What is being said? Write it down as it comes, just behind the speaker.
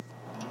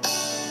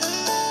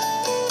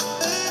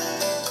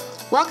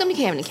Welcome to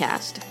Camden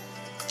Cast.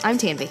 I'm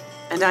Tanvi.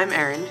 And I'm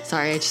Erin.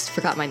 Sorry, I just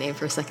forgot my name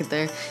for a second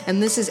there.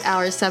 And this is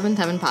our 7th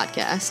Heaven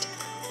podcast.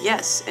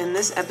 Yes, in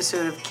this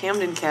episode of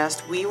Camden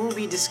Cast, we will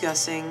be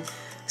discussing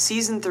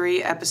Season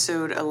 3,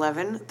 Episode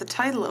 11, the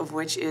title of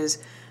which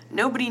is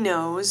Nobody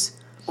Knows,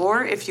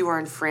 or if you are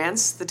in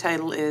France, the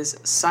title is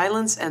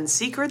Silence and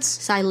Secrets.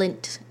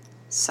 Silent.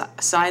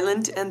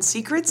 Silent and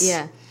Secrets?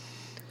 Yeah.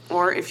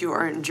 Or if you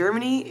are in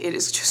Germany, it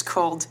is just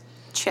called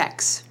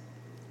Checks.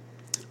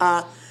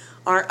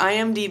 Our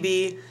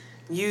IMDb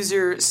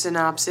user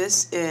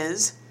synopsis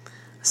is,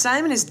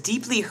 Simon is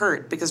deeply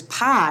hurt because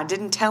Pa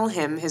didn't tell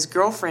him his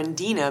girlfriend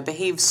Dina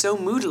behaved so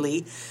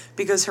moodily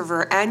because of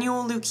her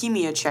annual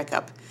leukemia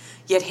checkup,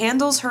 yet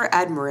handles her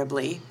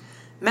admirably.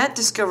 Matt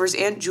discovers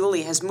Aunt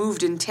Julie has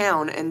moved in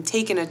town and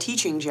taken a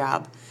teaching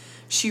job.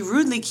 She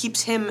rudely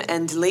keeps him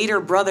and later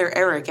brother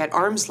Eric at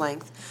arm's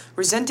length,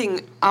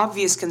 resenting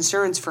obvious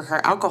concerns for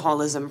her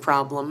alcoholism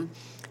problem.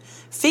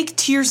 Fake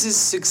Tears'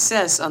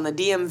 success on the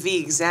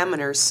DMV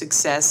examiner's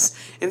success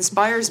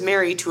inspires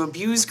Mary to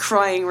abuse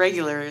crying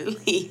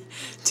regularly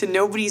to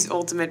nobody's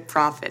ultimate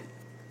profit.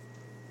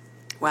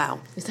 Wow.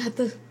 Is that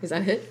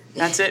it?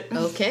 That's it.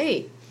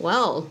 Okay.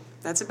 Well.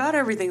 That's about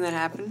everything that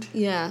happened.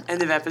 Yeah.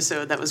 End of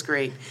episode. That was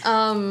great.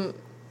 I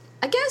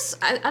guess,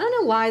 I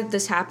don't know why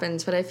this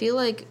happens, but I feel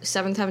like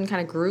Seventh Heaven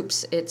kind of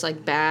groups its,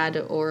 like, bad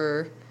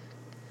or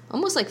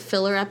almost like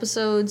filler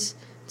episodes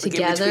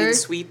together. Like in between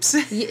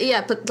sweeps.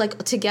 Yeah, but,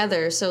 like,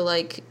 together. So,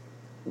 like,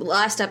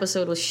 last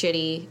episode was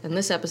shitty, and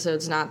this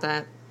episode's not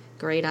that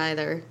great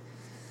either.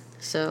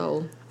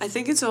 So I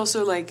think it's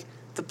also, like,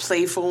 the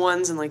playful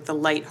ones and, like, the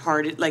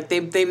lighthearted. Like,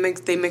 they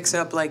mix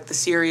up, like, the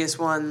serious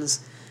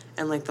ones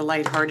and, like, the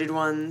lighthearted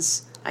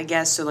ones, I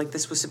guess. So, like,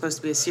 this was supposed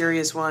to be a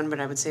serious one, but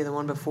I would say the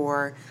one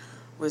before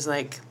was,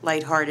 like,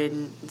 lighthearted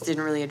and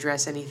didn't really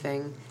address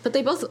anything. But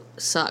they both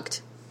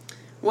sucked.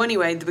 Well,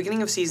 anyway, the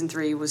beginning of Season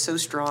 3 was so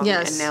strong,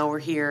 yes. And now we're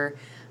here.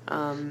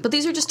 But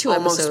these are just two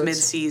almost episodes.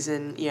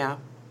 Mid-season, yeah.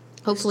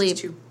 Hopefully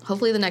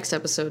the next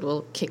episode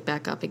will kick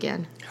back up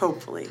again.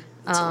 Hopefully.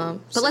 But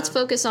let's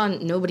focus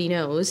on Nobody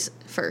Knows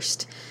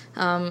first.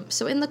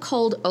 So in the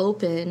cold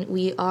open,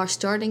 we are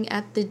starting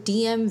at the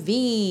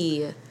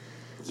DMV.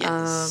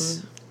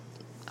 Yes.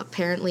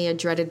 Apparently a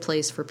dreaded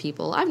place for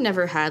people. I've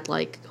never had,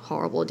 like,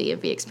 horrible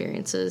DMV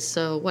experiences,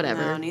 so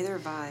whatever. No, neither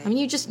have I. I mean,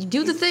 you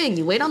do the thing.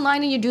 You wait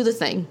online and you do the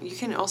thing. You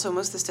can also,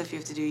 most of the stuff you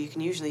have to do, you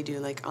can usually do,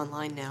 like,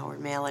 online now or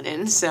mail it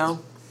in. So,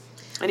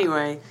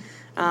 anyway.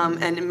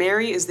 And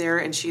Mary is there,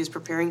 and she is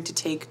preparing to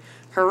take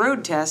her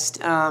road test.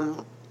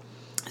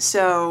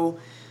 Just,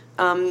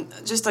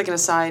 like, an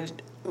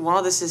aside,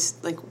 while this is,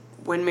 like,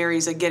 when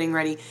Mary's, like, getting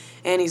ready,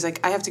 Annie's like,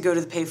 I have to go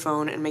to the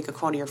payphone and make a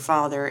call to your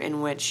father,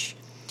 in which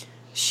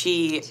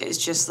she is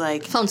just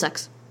like... Phone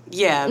sex.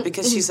 Yeah,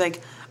 because she's like,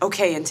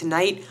 okay, and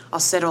tonight I'll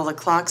set all the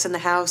clocks in the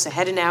house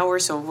ahead an hour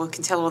so we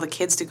can tell all the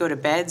kids to go to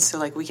bed so,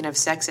 like, we can have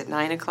sex at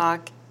 9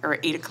 o'clock or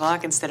 8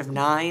 o'clock instead of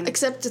 9.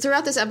 Except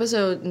throughout this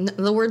episode,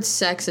 the word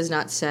sex is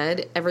not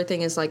said.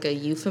 Everything is, like, a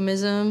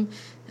euphemism.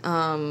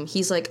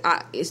 She's like,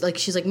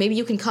 maybe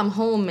you can come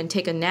home and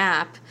take a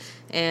nap.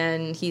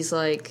 And he's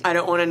like... I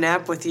don't want to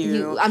nap with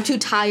you. I'm too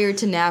tired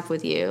to nap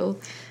with you.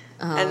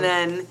 And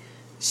then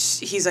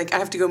he's like, I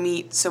have to go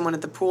meet someone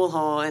at the pool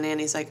hall. And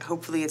Annie's like,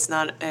 hopefully it's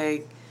not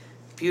a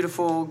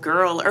beautiful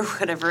girl or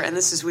whatever. And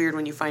this is weird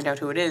when you find out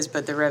who it is.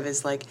 But the Rev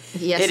is like,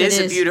 yes, it is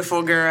a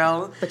beautiful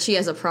girl. But she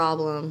has a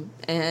problem.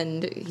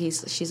 And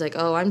she's like,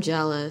 oh, I'm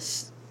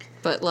jealous.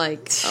 But,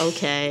 like,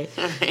 okay.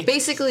 Right.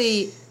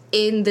 Basically...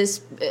 in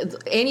this,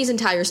 Annie's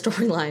entire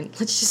storyline,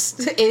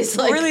 is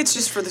like... Really, it's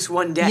just for this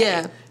one day.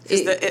 Yeah.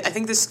 I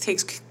think this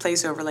takes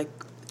place over, like,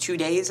 2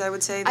 days, I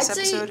would say, this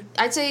episode.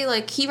 I'd say,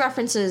 like, he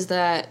references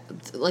that,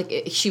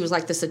 like, she was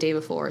like this the day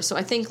before. So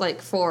I think,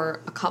 like,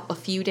 for a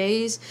few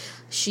days,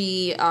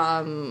 she,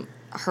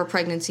 her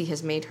pregnancy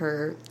has made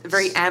her...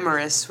 Very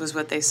amorous, was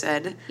what they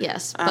said.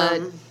 Yes,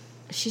 but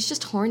she's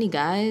just horny,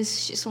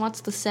 guys. She just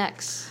wants the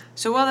sex.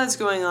 So while that's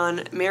going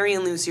on, Mary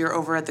and Lucy are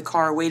over at the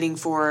car waiting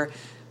for...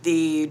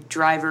 the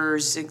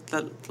driver's,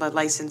 the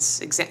license,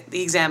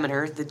 the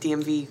examiner, the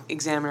DMV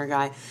examiner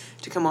guy,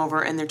 to come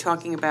over, and they're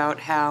talking about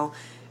how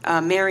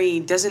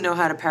Mary doesn't know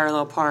how to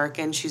parallel park,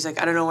 and she's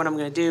like, I don't know what I'm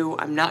going to do.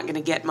 I'm not going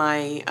to get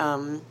my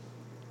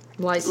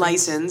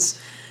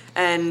license.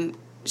 And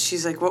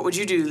she's like, what would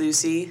you do,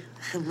 Lucy?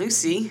 And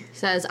Lucy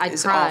says, I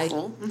cried.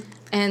 Awful.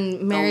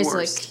 And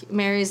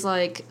Mary's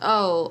like,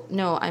 oh,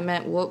 no, I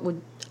meant,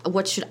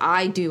 what should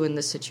I do in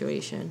this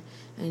situation?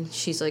 And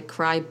she's like,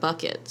 cry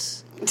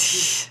buckets.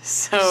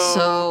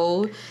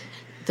 So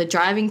the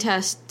driving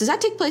test, does that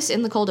take place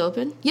in the cold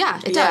open? Yeah,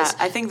 it does.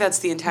 I think that's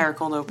the entire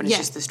cold open. It's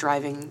just this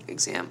driving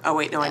exam. Oh,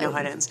 wait, no, I know how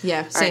it ends.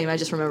 Yeah, same. Right. I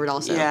just remembered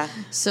also. Yeah.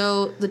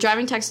 So the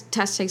driving test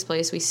takes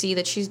place. We see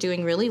that she's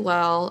doing really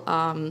well,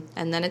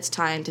 and then it's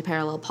time to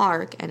parallel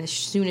park. And as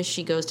soon as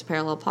she goes to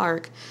parallel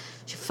park,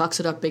 She fucks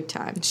it up big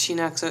time. She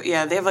knocks, they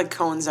have like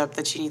cones up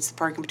that she needs to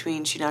park in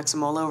between. She knocks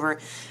them all over,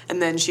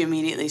 and then she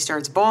immediately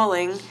starts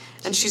bawling.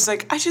 And she's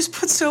like, I just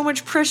put so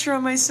much pressure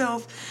on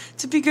myself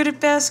to be good at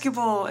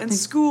basketball and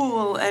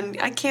school, and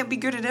I can't be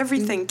good at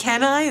everything,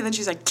 can I? And then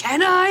she's like,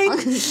 can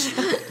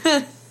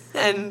I?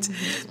 And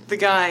the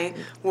guy,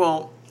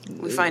 well,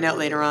 we find out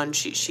later on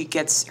she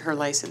gets her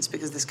license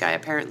because this guy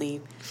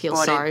apparently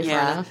feels sorry for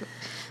her.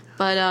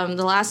 But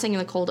the last thing in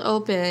the cold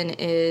open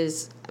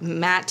is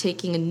Matt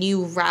taking a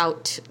new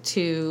route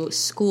to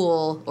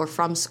school or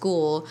from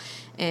school,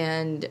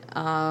 and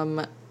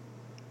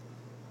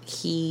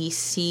he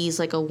sees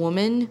like a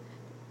woman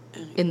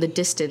in the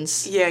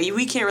distance. Yeah,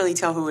 we can't really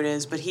tell who it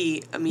is, but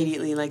he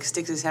immediately like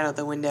sticks his head out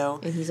the window.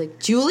 And he's like,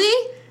 Julie?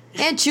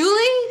 Aunt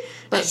Julie?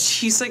 But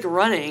she's like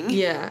running.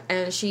 Yeah,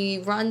 and she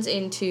runs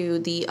into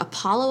the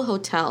Apollo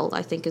Hotel,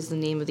 I think is the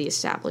name of the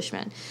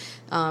establishment.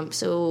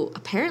 So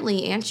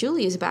apparently Aunt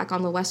Julie is back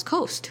on the West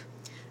Coast.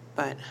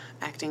 But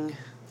acting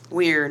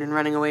weird and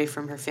running away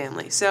from her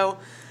family. So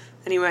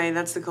anyway,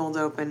 that's the cold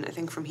open. I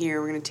think from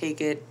here we're going to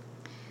take it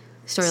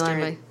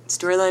storyline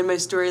by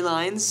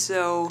storyline.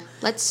 So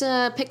let's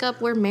pick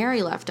up where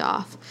Mary left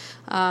off.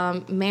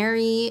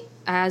 Mary,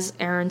 as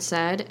Aaron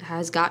said,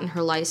 has gotten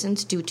her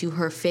license due to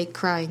her fake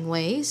crying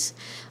ways,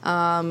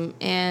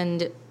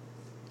 and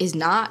is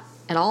not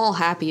at all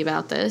happy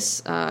about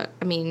this. Well,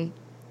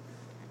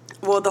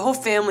 the whole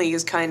family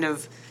is kind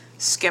of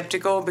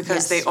skeptical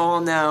because they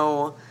all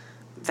know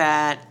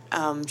that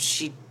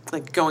she,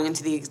 like, going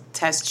into the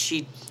test,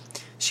 she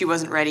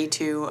wasn't ready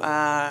to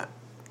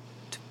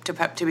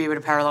be able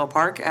to parallel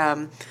park.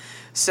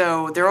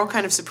 So they're all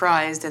kind of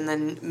surprised, and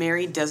then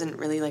Mary doesn't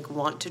really, like,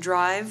 want to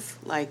drive.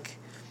 Like,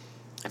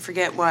 I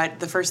forget what.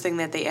 The first thing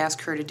that they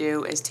ask her to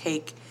do is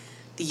take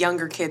the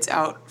younger kids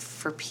out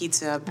for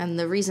pizza. And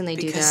the reason they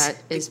do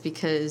that is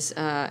because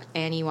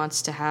Annie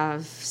wants to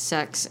have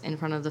sex in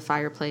front of the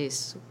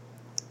fireplace.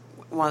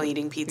 While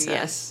eating pizza.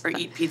 Yes. Or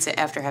eat pizza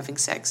after having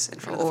sex in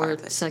front of the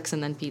fireplace. Or sex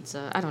and then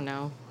pizza. I don't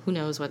know. Who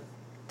knows what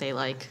they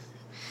like.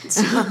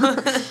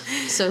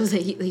 So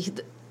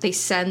they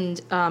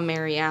send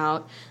Mary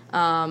out.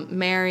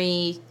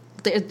 Mary,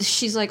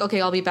 she's like,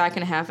 okay, I'll be back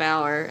in a half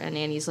hour. And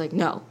Annie's like,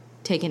 no,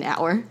 take an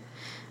hour.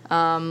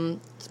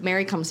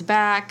 Mary comes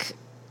back,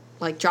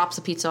 like, drops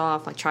the pizza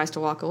off, like, tries to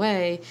walk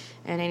away.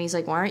 And Annie's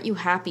like, why aren't you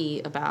happy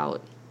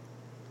about...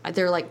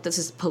 They're like, this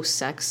is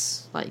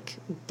post-sex, like,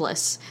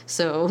 bliss.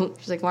 So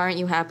she's like, why aren't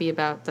you happy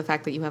about the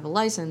fact that you have a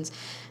license?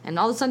 And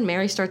all of a sudden,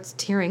 Mary starts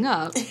tearing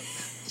up.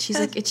 She's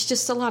like, it's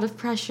just a lot of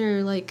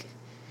pressure, like...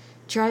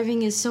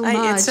 Driving is so much.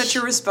 It's such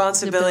a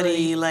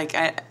responsibility. Like,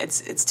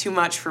 it's too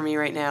much for me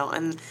right now.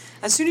 And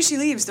as soon as she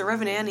leaves, the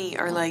Rev and Annie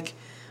are like,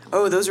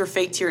 oh, those were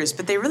fake tears.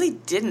 But they really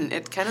didn't.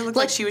 It kind of looked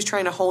like she was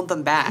trying to hold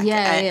them back.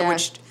 Yeah.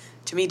 Which,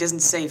 to me,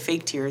 doesn't say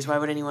fake tears. Why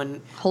would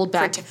anyone... Hold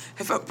back.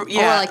 Or,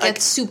 like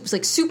it's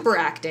super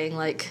acting,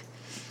 like...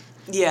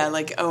 Yeah,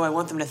 like, oh, I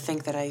want them to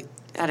think that I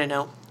don't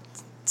know.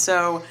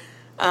 So,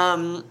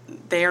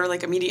 they are,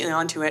 like, immediately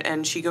onto it.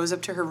 And she goes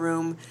up to her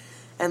room.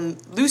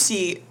 And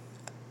Lucy...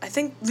 I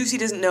think Lucy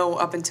doesn't know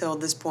up until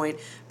this point,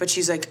 but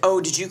she's like,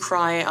 oh, did you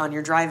cry on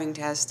your driving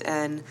test?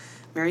 And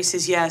Mary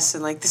says yes,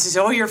 and, like, this is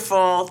all your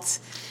fault.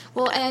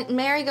 Well, and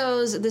Mary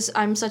goes,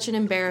 I'm such an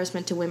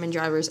embarrassment to women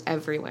drivers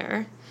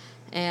everywhere.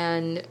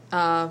 And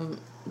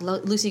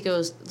Lucy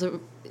goes,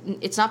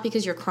 it's not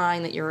because you're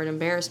crying that you're an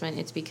embarrassment,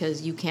 it's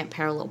because you can't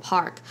parallel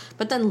park.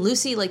 But then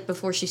Lucy, like,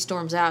 before she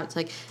storms out, it's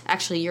like,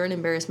 actually, you're an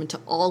embarrassment to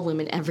all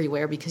women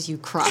everywhere because you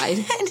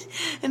cried.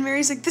 and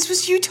Mary's like,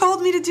 you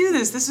told me to do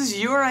this. This was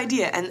your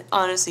idea. And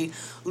honestly,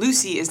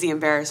 Lucy is the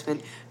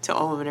embarrassment to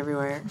all women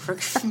everywhere for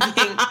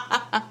being...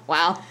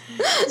 Wow.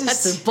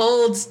 That's a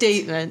bold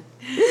statement.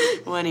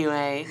 Well,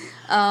 anyway...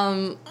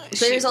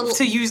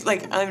 to use,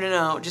 like, I don't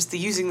know, just the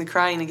using the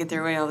crying to get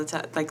their way all the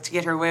time, like, to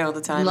get her way all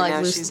the time. Like,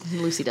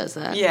 Lucy does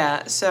that.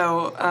 Yeah,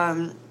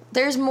 so,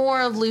 there's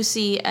more of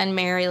Lucy and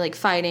Mary, like,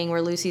 fighting,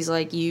 where Lucy's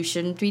like, you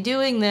shouldn't be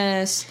doing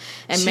this,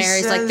 and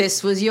Mary's like,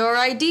 this was your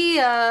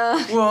idea.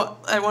 Well,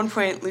 at one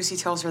point, Lucy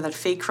tells her that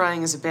fake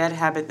crying is a bad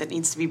habit that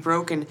needs to be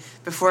broken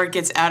before it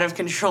gets out of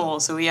control,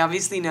 so we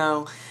obviously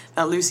know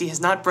that Lucy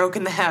has not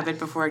broken the habit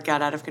before it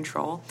got out of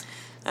control.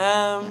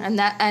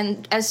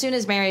 And as soon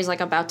as Mary's,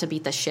 like, about to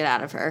beat the shit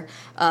out of her,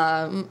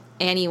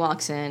 Annie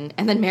walks in,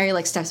 and then Mary,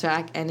 like, steps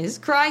back and is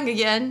crying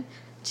again.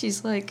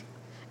 She's like,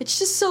 it's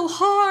just so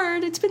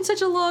hard. It's been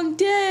such a long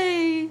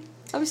day.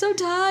 I'm so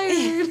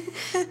tired.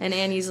 And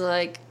Annie's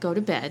like, go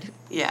to bed.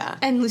 Yeah.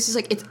 And Lucy's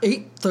like, it's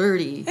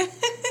 8:30.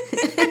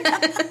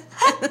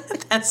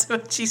 That's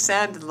what she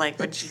sounded like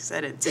when she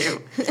said it,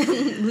 too.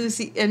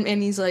 And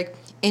Annie's like,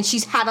 and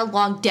she's had a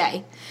long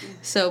day.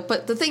 So,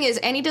 but the thing is,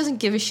 Annie doesn't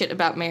give a shit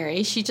about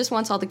Mary. She just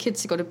wants all the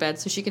kids to go to bed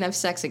so she can have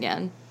sex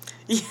again.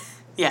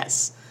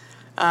 Yes.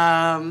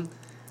 So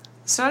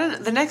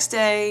the next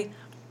day,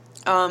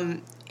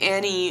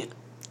 Annie,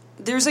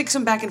 there's, like,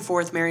 some back and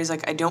forth. Mary's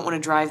like, I don't want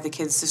to drive the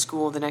kids to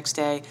school the next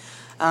day.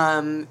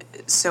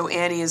 So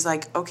Annie is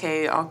like,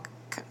 okay, I'll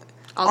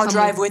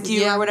drive with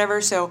you or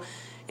whatever. So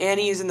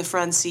Annie is in the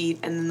front seat,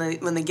 and then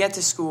when they get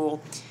to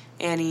school,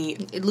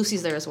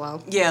 Lucy's there as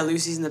well. Yeah,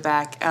 Lucy's in the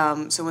back.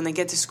 So when they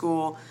get to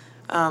school,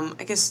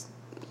 I guess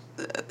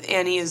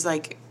Annie is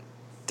like,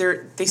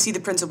 they see the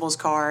principal's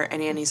car,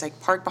 and Annie's like,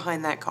 park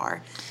behind that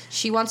car.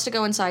 She wants to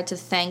go inside to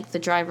thank the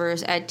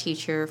driver's ed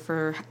teacher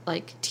for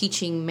like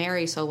teaching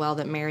Mary so well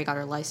that Mary got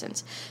her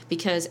license,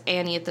 because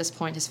Annie at this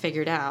point has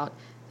figured out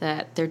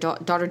that their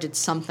daughter did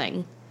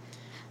something.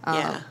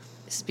 Yeah.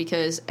 It's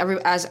because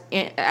as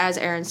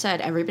Aaron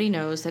said, everybody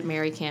knows that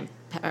Mary can't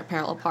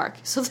parallel park.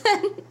 So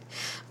then,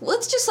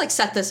 let's just like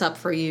set this up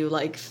for you,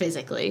 like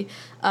physically.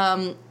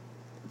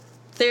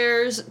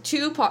 There's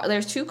two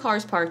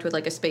cars parked with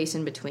like a space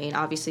in between,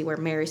 obviously where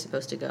Mary's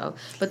supposed to go,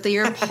 but they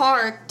are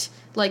parked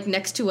like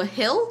next to a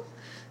hill,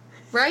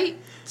 right?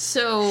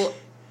 So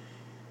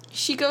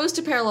she goes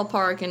to parallel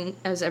park, and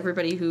as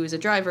everybody who is a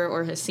driver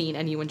or has seen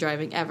anyone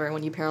driving ever,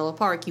 when you parallel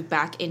park, you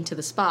back into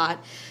the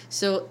spot.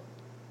 So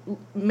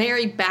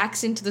Mary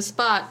backs into the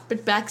spot,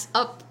 but backs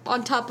up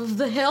on top of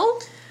the hill.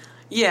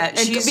 Yeah,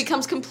 and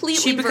becomes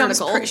completely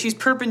vertical. She's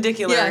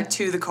perpendicular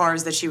to the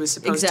cars that she was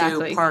supposed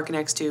to park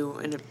next to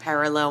in a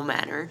parallel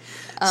manner.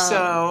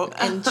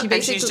 And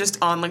she's just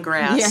on the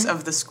grass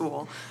of the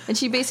school. And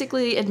she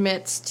basically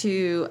admits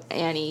to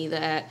Annie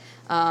that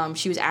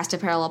she was asked to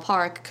parallel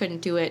park,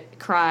 couldn't do it,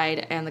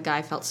 cried, and the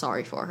guy felt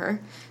sorry for her,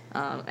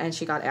 and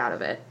she got out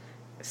of it.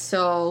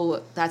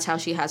 So that's how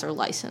she has her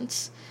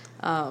license.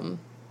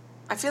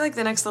 I feel like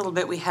the next little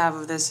bit we have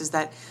of this is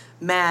that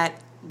Matt,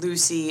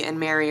 Lucy, and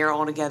Mary are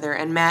all together,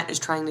 and Matt is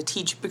trying to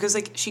teach, because,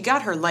 like, she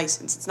got her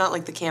license. It's not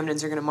like the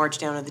Camdens are going to march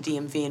down to the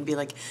DMV and be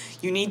like,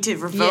 you need to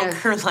revoke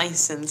her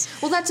license.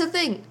 Well, that's the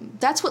thing.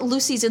 That's what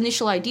Lucy's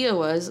initial idea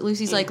was.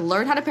 Lucy's like,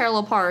 learn how to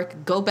parallel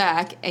park, go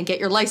back, and get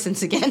your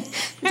license again.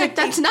 Like,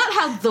 that's not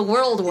how the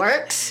world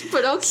works,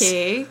 but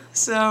okay.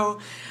 So,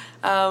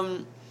 like,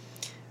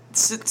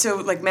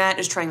 Matt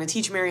is trying to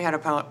teach Mary how to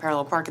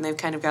parallel park, and they've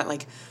kind of got,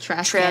 like,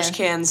 trash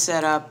cans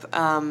set up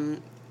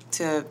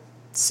to...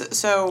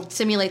 So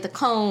simulate the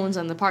cones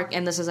and the park,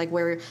 and this is like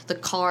where the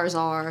cars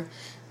are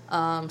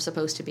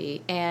supposed to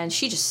be, and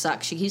she just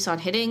sucks. She keeps on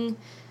hitting.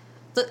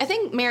 I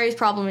think Mary's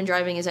problem in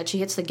driving is that she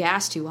hits the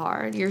gas too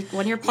hard.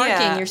 When you're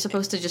parking, you're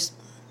supposed to just,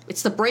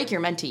 it's the brake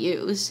you're meant to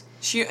use.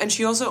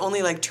 She also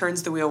only like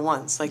turns the wheel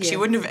once. Like she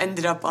wouldn't have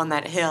ended up on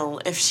that hill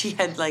if she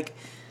had like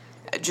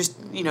just,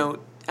 you know,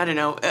 I don't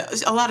know,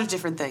 a lot of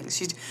different things.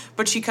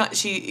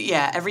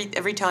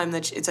 Every time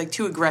that it's like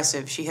too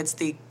aggressive, she hits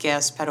the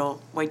gas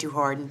pedal way too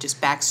hard and just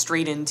backs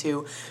straight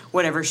into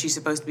whatever she's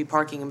supposed to be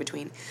parking in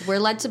between. We're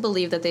led to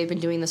believe that they've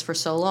been doing this for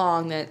so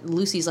long that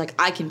Lucy's like,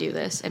 I can do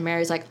this. And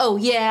Mary's like, oh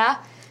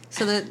yeah?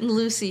 So that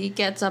Lucy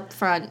gets up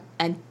front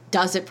and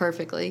does it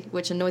perfectly,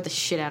 which annoyed the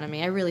shit out of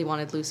me. I really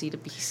wanted Lucy to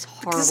be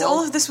horrible. Because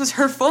all of this was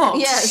her fault.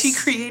 Yes. She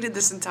created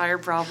this entire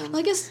problem.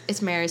 Well, I guess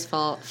it's Mary's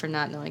fault for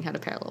not knowing how to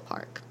parallel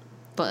park.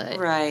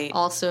 But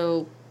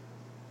also,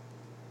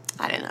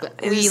 I don't know.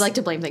 We like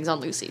to blame things on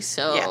Lucy,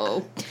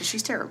 so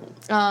she's terrible.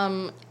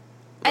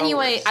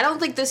 Anyway, I don't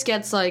think this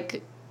gets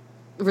like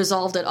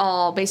resolved at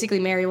all. Basically,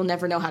 Mary will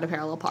never know how to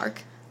parallel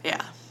park.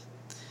 Yeah.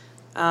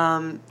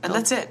 And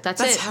that's it.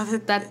 That's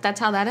it. That's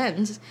how that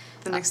ends.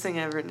 The next thing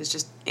I've written is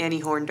just Annie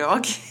Horn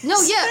Dog.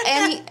 No,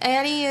 yeah,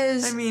 Annie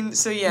is. I mean,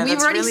 so yeah, we've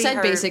that's already really said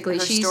her, basically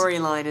her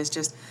storyline is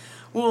just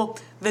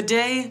the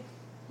day.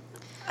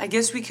 I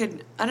guess we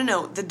could, I don't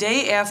know, the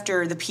day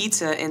after the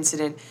pizza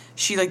incident,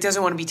 she, like,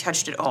 doesn't want to be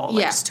touched at all.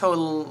 Like, it's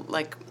total,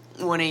 like,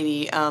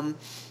 180.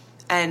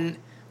 And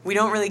we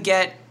don't really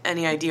get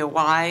any idea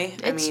why.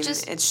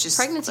 It's just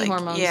pregnancy like,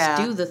 hormones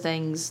do the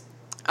things.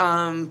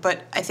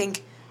 But I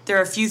think there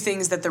are a few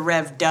things that the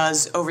Rev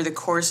does over the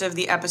course of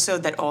the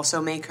episode that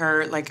also make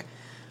her, like,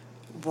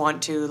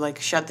 want to, like,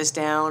 shut this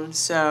down.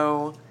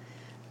 So,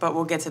 but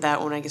we'll get to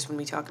that one, I guess, when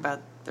we talk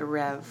about the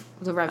Rev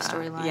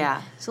storyline.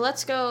 Yeah. So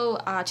let's go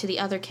to the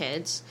other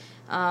kids.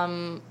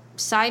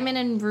 Simon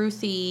and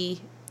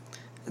Ruthie.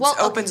 Well, it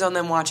opens on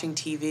them watching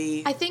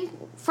TV. I think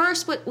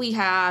first what we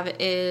have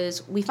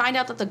is we find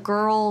out that the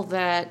girl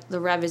that the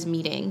Rev is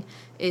meeting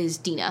is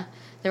Dina.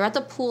 They're at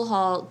the pool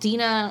hall.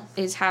 Dina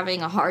is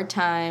having a hard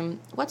time.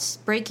 What is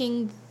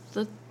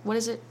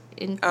it?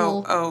 In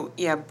pool?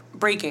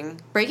 Breaking.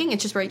 Breaking?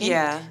 It's just breaking?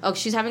 Yeah. Oh,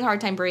 she's having a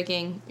hard time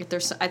breaking.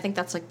 I think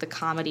that's like the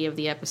comedy of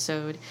the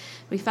episode.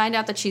 We find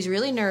out that she's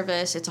really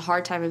nervous. It's a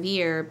hard time of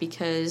year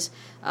because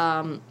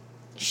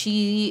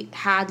she's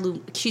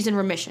in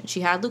remission.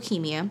 She had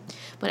leukemia,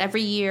 but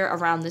every year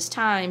around this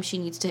time she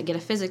needs to get a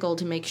physical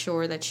to make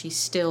sure that she's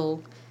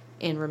still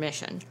in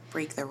remission.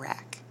 Break the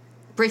rack.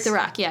 Break the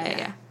rack,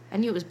 yeah. I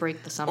knew it was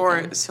break the something.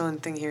 Or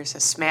something here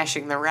says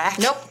smashing the rack.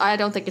 Nope, I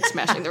don't think it's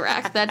smashing the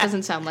rack. That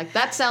doesn't sound like...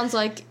 That sounds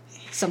like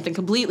something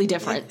completely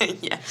different.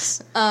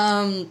 Yes.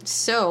 We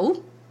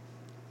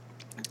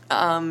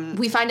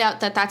find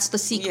out that that's the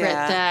secret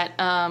that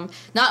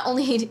not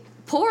only...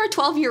 Poor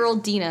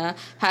 12-year-old Dina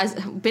has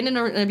been in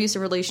an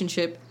abusive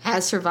relationship,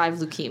 has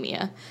survived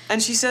leukemia.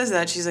 And she says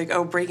that. She's like,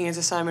 breaking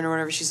into Simon or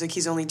whatever. She's like,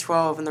 he's only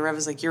 12. And the Rev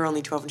is like, you're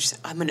only 12. And she's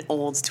like, I'm an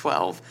old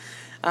 12.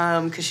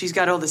 because she's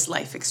got all this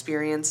life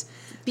experience.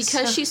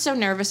 Because she's so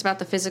nervous about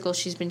the physical,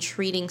 she's been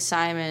treating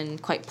Simon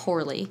quite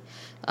poorly.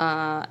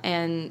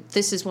 And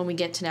this is when we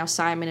get to now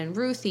Simon and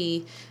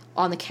Ruthie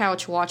on the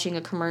couch watching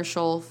a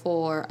commercial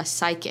for a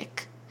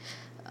psychic.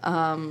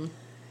 And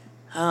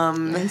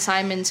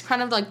Simon's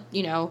kind of like,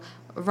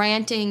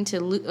 ranting to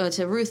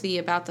Ruthie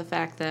about the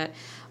fact that,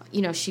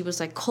 she was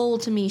like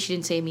cold to me. She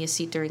didn't save me a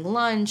seat during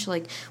lunch.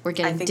 Like, we're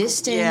getting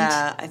distant.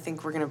 Yeah, I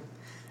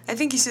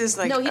think he says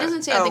like... No, he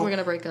doesn't say I think we're going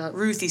to break up.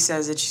 Ruthie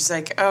says it. She's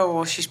like, oh,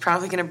 well, she's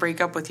probably going to break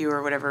up with you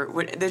or whatever.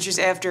 They're just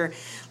after...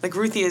 Like,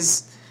 Ruthie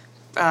is...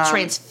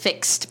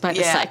 transfixed by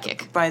the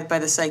psychic. By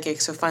the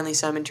psychic. So finally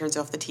Simon turns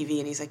off the TV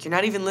and he's like, you're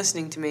not even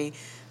listening to me.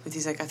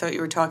 Ruthie's like, I thought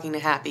you were talking to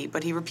Happy.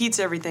 But he repeats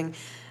everything.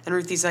 And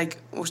Ruthie's like,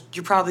 well,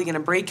 you're probably going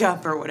to break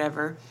up or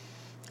whatever.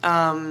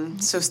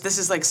 So this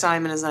is like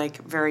Simon is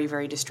like very,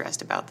 very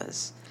distressed about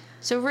this.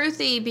 So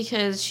Ruthie,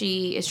 because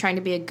she is trying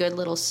to be a good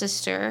little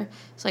sister,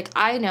 is like,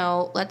 I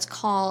know, let's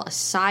call a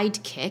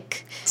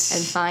sidekick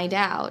and find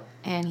out.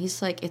 And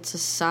he's like, it's a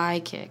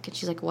sidekick. And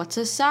she's like, what's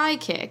a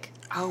sidekick?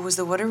 Oh, was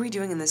the What Are We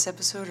Doing in this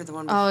episode or the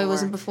one before? Oh, it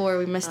wasn't before.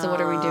 We missed the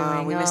What Are We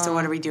Doing. We missed the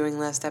What Are We Doing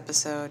last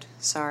episode.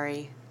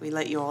 Sorry. We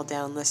let you all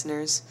down,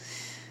 listeners.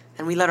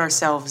 And we let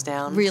ourselves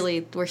down.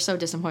 Really, we're so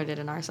disappointed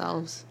in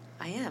ourselves.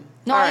 I am.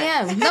 No, I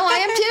am. No, I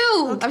am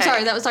too. Okay. I'm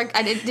sorry. That was like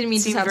I didn't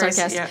mean to sound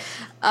sarcastic.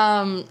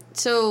 Yeah.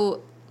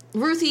 So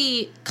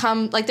Ruthie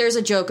there's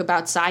a joke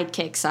about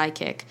sidekick.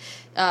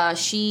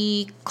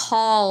 She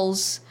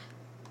calls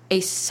a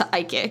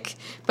psychic,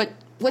 but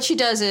what she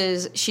does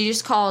is she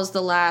just calls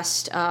the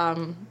last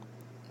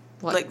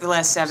like the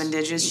last 7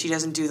 digits. She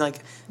doesn't do like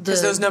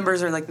because those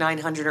numbers are like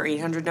 900 or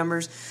 800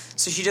 numbers.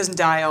 So she doesn't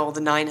dial the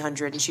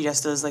 900 and she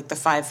just does like the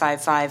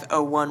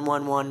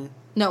 555-0111.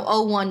 No,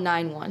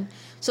 0191.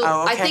 So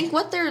I think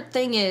what their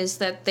thing is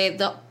that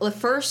the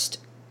first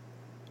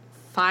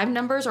 5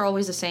 numbers are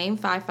always the same,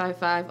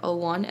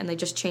 55501, and they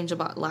just change the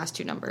last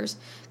 2 numbers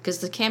because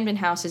the Camden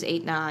House is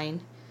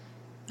 89.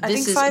 I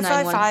think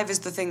 555 is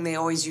the thing they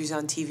always use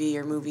on TV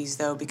or movies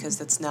though because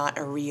that's not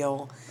a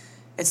real.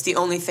 It's the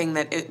only thing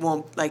that it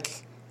won't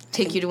like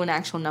take you to an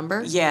actual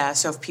number. Yeah,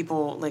 so if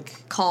people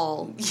like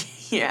call,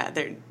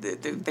 they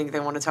think they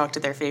want to talk to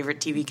their favorite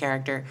TV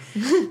character,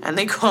 and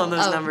they call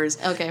those numbers.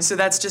 Okay, so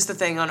that's just the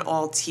thing on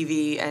all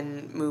TV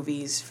and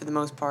movies for the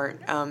most part,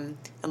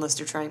 unless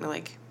they're trying to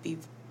like be.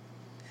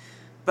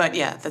 But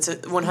yeah, that's a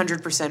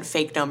 100%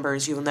 fake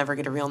numbers. You will never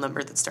get a real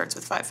number that starts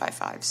with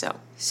 555.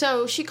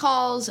 So she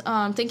calls,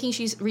 thinking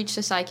she's reached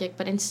a psychic,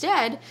 but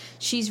instead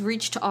she's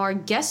reached our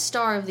guest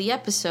star of the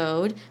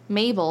episode,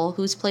 Mabel,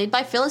 who's played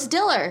by Phyllis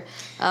Diller.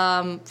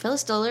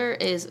 Phyllis Diller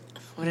is.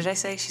 What did I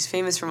say? She's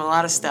famous from a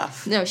lot of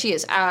stuff. No, she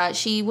is.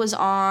 She was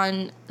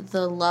on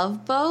The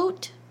Love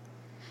Boat.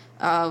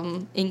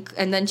 And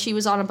then she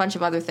was on a bunch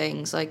of other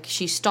things. Like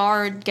she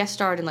guest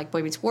starred in like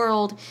Boy Meets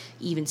World,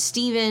 Even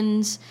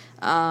Stevens.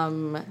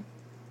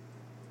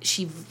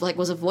 She like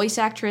was a voice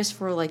actress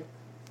for like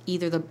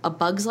either a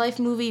Bug's Life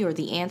movie or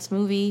the Ants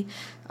movie.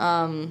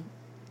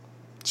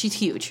 She's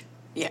huge.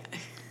 Yeah.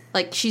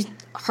 Like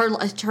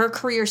her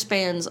career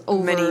spans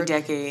over many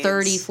decades.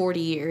 30, 40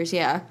 years,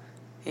 yeah.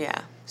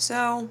 Yeah.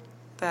 So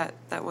that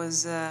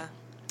was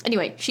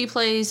Anyway, she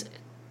plays.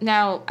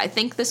 Now, I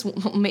think this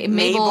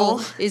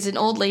Mabel is an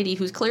old lady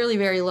who's clearly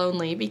very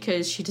lonely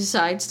because she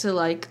decides to,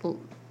 like,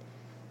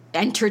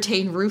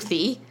 entertain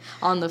Ruthie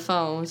on the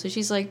phone. So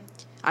she's like,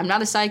 I'm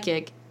not a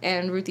psychic.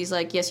 And Ruthie's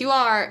like, yes, you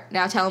are.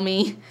 Now tell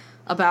me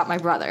about my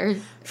brother.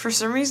 For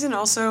some reason,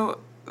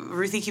 also,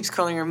 Ruthie keeps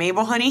calling her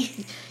Mabel,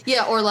 honey.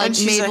 Yeah, or, like,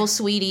 Mabel,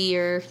 sweetie,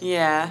 or...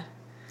 Yeah.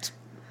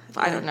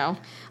 I don't know.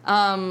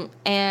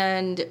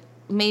 And...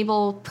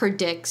 Mabel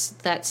predicts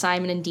that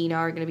Simon and Dina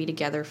are going to be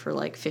together for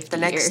like 50 years. The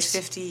next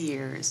 50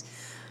 years.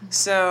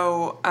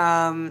 So,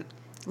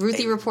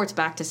 Ruthie reports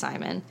back to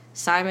Simon.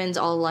 Simon's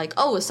all like,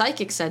 oh, a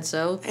psychic said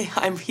so.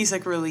 He's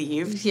like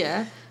relieved.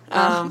 Yeah.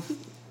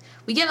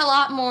 We get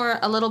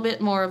a little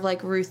bit more of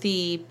like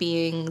Ruthie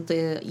being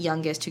the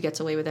youngest who gets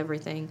away with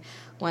everything.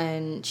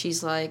 When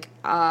she's like,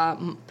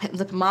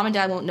 the mom and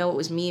dad won't know it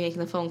was me making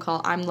the phone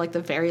call. I'm like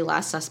the very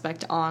last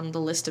suspect on the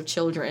list of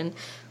children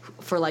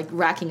for like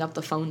racking up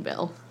the phone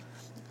bill.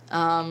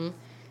 So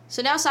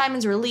now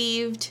Simon's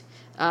relieved.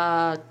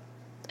 I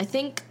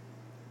think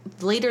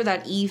later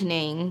that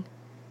evening,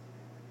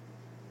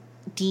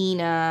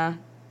 Dina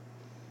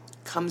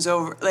comes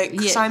over. Like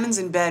Simon's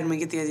in bed, and we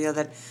get the idea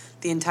that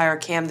the entire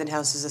Camden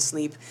house is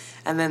asleep,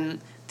 and then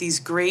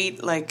these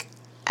great like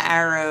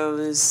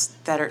arrows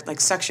that are like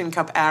suction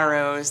cup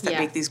arrows that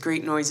make these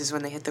great noises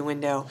when they hit the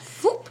window.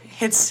 Whoop.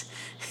 Hits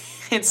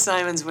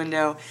Simon's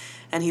window,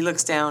 and he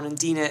looks down, and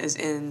Dina is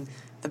in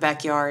the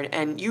backyard.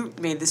 And you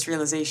made this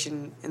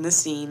realization in this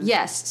scene.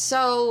 Yes.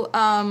 So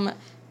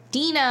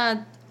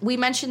Dina, we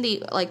mentioned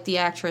the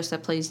actress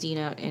that plays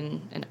Dina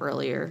in an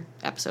earlier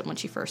episode when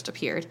she first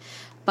appeared.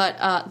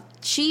 But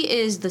she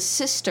is the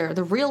sister,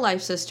 the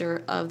real-life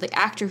sister of the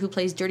actor who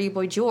plays Dirty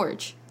Boy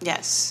George.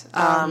 Yes.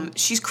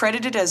 She's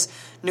credited as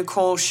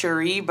Nicole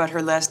Cherie, but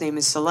her last name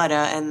is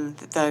Saletta, and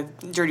the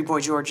Dirty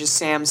Boy George is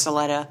Sam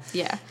Saletta.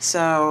 Yeah.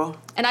 So...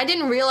 And I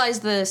didn't realize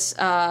this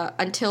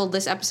until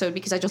this episode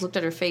because I just looked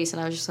at her face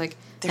and I was just like,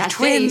 they're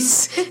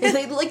twins.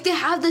 they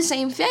have the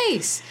same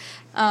face.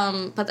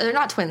 But they're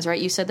not twins, right?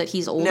 You said that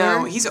he's older.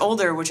 No, he's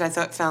older, which I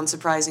found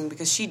surprising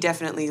because she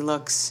definitely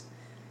looks...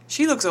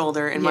 She looks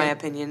older, in my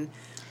opinion.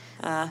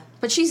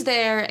 But she's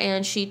there,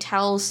 and she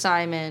tells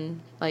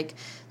Simon, like,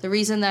 the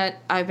reason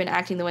that I've been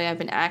acting the way I've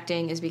been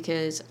acting is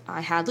because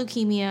I had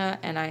leukemia,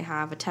 and I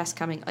have a test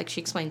coming. Like,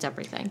 she explains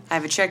everything. I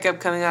have a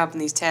checkup coming up,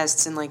 and these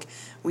tests, and, like,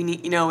 we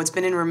need... it's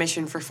been in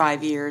remission for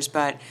 5 years,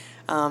 but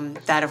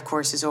that, of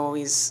course, is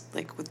always,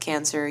 like, with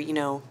cancer,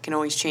 can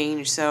always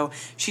change. So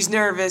she's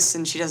nervous,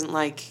 and she doesn't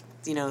like,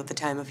 the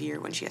time of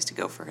year when she has to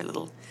go for her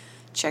little...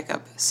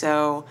 checkup.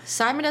 So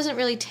Simon doesn't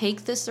really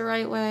take this the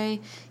right way.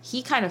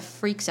 He kind of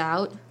freaks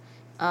out,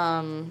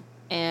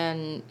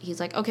 and he's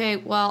like, "Okay,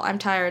 well, I'm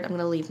tired. I'm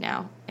gonna leave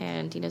now."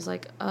 And Dina's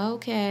like,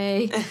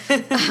 "Okay."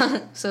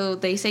 So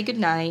they say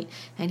goodnight,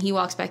 and he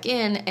walks back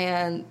in,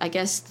 and I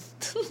guess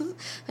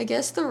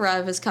the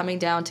Rev is coming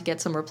down to get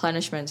some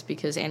replenishments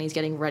because Annie's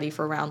getting ready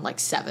for round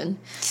 7.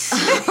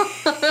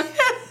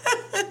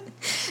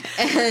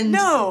 And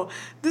no,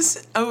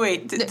 this. Oh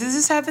wait, does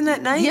this happen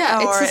that night? Yeah,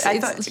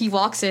 he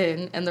walks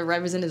in and the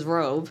Rev is in his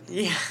robe.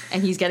 Yeah,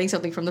 and he's getting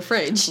something from the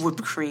fridge.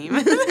 Whipped cream.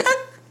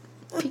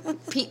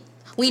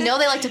 We know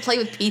they like to play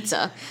with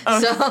pizza,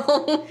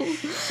 so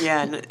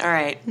yeah. All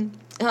right.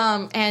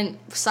 And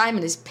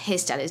Simon is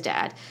pissed at his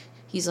dad.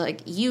 He's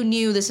like, "You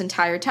knew this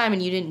entire time,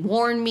 and you didn't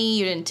warn me.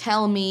 You didn't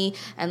tell me,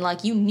 and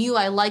you knew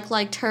I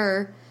liked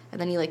her." And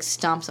then he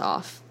stomps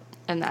off,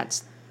 and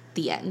that's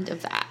the end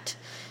of that.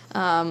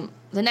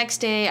 The next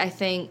day, I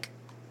think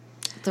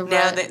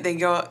they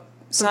go.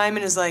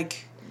 Simon is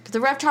like the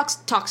Rev talks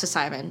to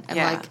Simon,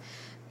 and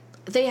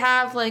they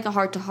have a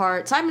heart to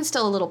heart. Simon's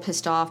still a little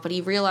pissed off, but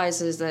he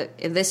realizes that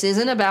this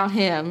isn't about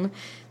him.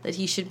 That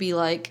he should be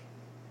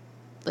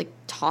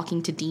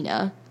talking to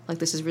Dina.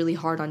 This is really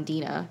hard on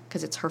Dina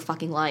because it's her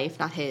fucking life,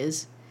 not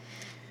his.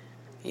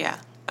 Yeah,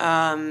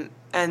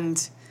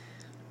 and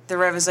the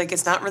Rev is like,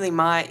 it's not really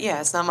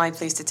it's not my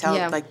place to tell.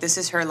 Yeah. This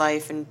is her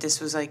life, and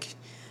this was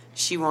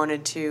she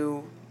wanted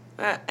to...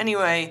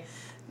 anyway,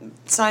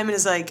 Simon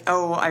is like,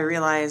 oh, I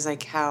realize,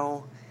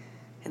 how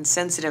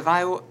insensitive.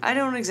 I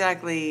don't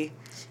exactly...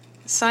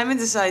 Simon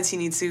decides he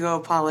needs to go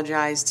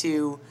apologize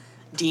to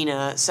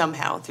Dina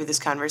somehow through this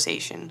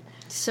conversation.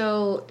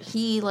 So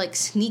he,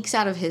 sneaks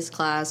out of his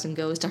class and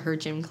goes to her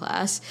gym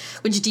class,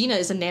 which Dina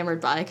is enamored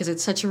by because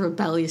it's such a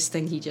rebellious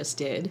thing he just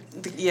did.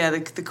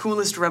 The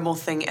coolest rebel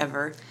thing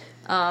ever.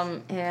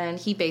 And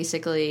he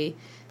basically...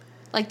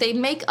 they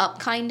make up,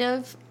 kind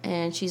of,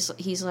 and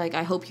he's like,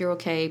 "I hope you're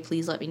okay,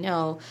 please let me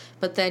know."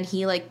 But then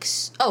he,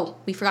 oh,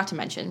 we forgot to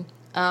mention,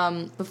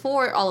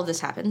 before all of this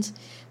happens,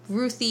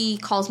 Ruthie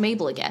calls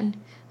Mabel again,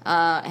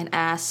 and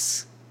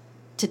asks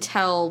to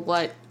tell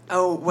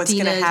what's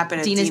going to happen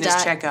at Dina's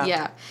checkup.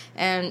 Yeah,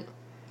 and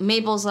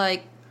Mabel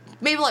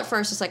at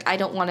first is I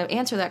don't want to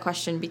answer that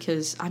question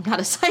because I'm not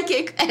a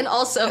psychic, and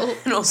also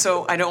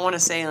I don't want to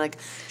say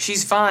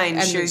she's fine,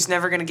 and she's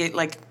never gonna get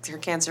her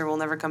cancer will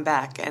never come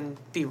back, and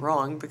be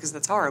wrong because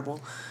that's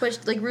horrible. But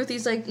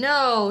Ruthie's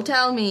no,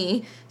 tell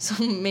me.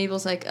 So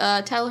Mabel's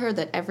tell her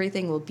that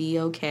everything will be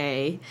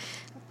okay.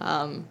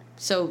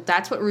 So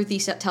that's what Ruthie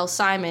tells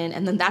Simon,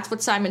 and then that's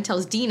what Simon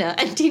tells Dina,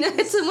 and Dina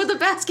hits him with a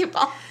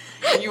basketball.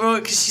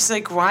 Because she's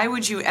why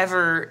would you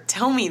ever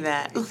tell me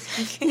that?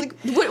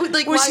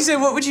 She said,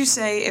 what would you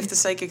say if the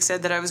psychic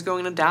said that I was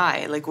going to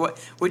die?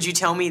 What would you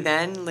tell me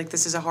then?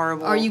 This is a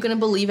horrible... Are you going to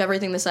believe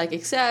everything the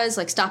psychic says?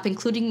 Stop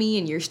including me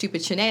in your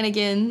stupid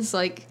shenanigans?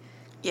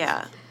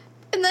 Yeah.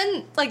 And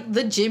then,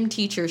 the gym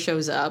teacher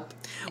shows up.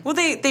 Well,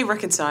 they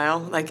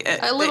reconcile.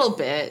 A little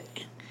bit.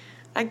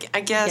 I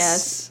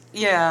guess.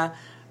 Yeah.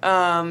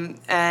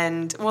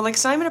 And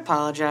Simon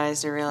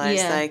apologized and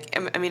realized I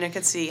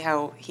could see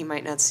how he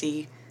might not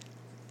see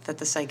that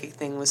the psychic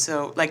thing was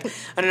so I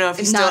don't know if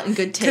he's not still in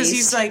good taste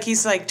because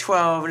he's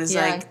 12 and is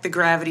the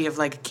gravity of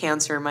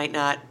cancer might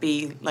not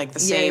be the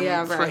same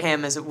for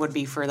him as it would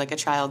be for a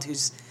child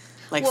who's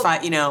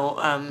 5.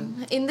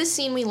 In this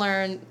scene we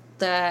learn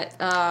that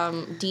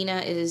Dina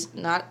is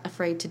not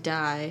afraid to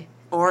die.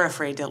 Or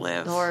afraid to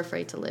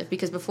live.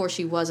 Because before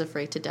she was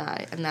afraid to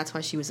die, and that's why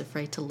she was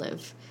afraid to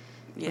live.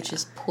 Yeah. Which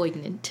is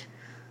poignant.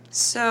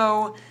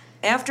 So,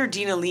 after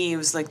Dina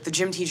leaves, the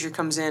gym teacher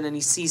comes in and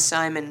he sees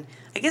Simon,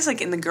 I guess,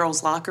 in the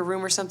girls' locker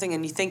room or something,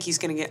 and you think he's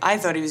going to I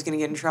thought he was going to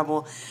get in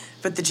trouble,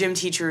 but the gym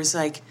teacher is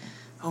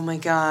oh my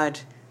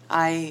God,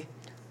 I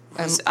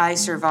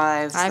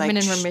survived. I've been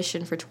in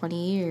remission for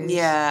 20 years.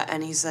 Yeah,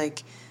 and he's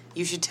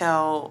you should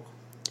tell...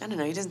 I don't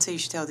know. He doesn't say you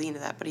should tell Dina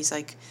that, but he's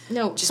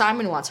no.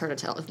 Simon wants him to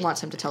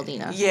tell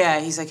Dina.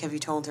 Yeah, he's have you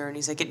told her? And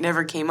he's it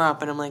never came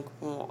up. And I'm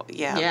well,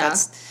 yeah.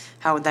 That's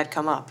how would that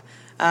come up?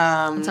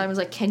 And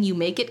Simon's can you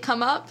make it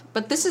come up?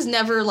 But this is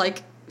never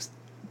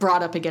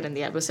brought up again in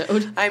the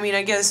episode. I mean,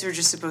 I guess we're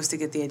just supposed to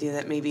get the idea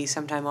that maybe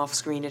sometime off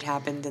screen it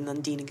happened, and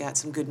then Dina got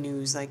some good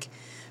news, like,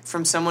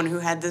 from someone who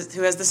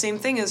has the same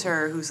thing as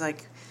her, who's,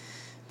 like,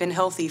 been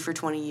healthy for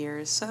 20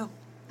 years. So,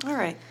 all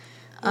right.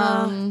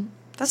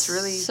 That's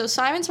really... So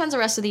Simon spends the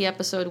rest of the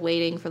episode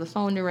waiting for the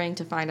phone to ring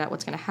to find out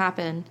what's going to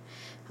happen.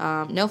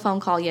 No phone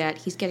call yet.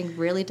 He's getting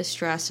really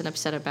distressed and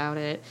upset about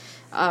it.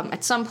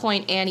 At some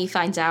point, Annie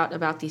finds out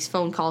about these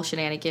phone call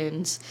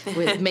shenanigans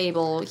with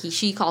Mabel.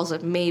 She calls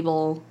up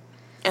Mabel.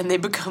 And they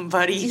become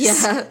buddies.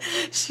 Yeah.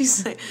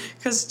 She's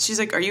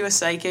like, are you a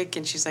psychic?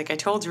 And she's like, I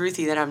told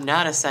Ruthie that I'm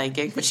not a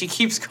psychic, but she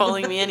keeps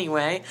calling me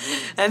anyway.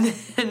 And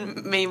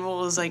then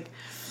Mabel is like,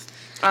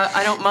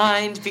 I don't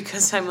mind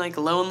because I'm, like,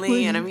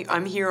 lonely and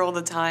I'm here all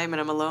the time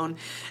and I'm alone.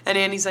 And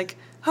Annie's like,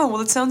 oh,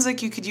 well, it sounds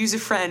like you could use a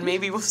friend.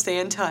 Maybe we'll stay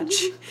in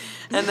touch.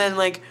 And then,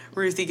 like,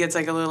 Ruthie gets,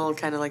 like, a little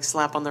kind of, like,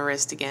 slap on the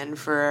wrist again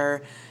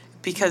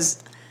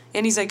because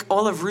Annie's like,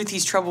 all of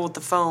Ruthie's trouble with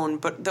the phone.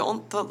 But the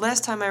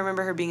last time I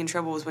remember her being in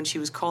trouble was when she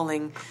was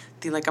calling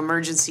the, like,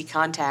 emergency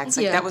contacts.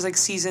 Like, that was, like,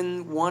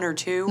 season 1 or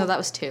 2? No, that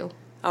was 2.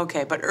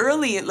 Okay, but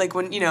early, like,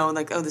 when, you know,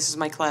 like, oh, this is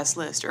my class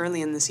list,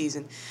 early in the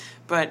season.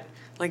 But,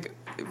 like,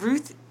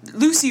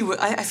 Lucy,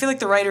 I feel like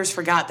the writers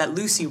forgot that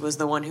Lucy was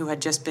the one who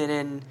had just been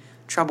in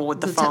trouble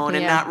with the phone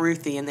and not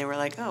Ruthie, and they were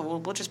like, oh, well,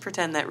 we'll just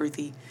pretend that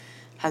Ruthie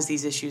has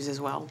these issues as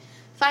well.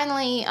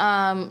 Finally,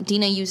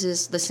 Dina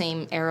uses the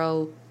same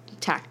arrow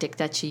tactic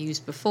that she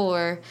used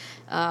before.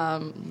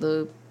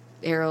 The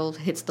arrow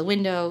hits the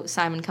window,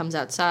 Simon comes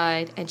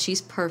outside, and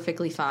she's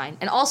perfectly fine.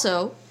 And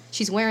also,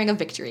 she's wearing a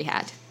victory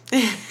hat.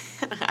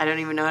 I don't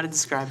even know how to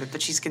describe it,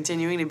 but she's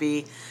continuing to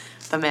be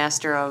the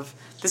master of...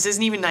 This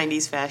isn't even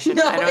 90s fashion.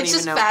 No, I don't it's even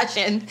just know.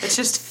 fashion. It's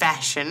just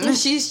fashion.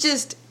 She's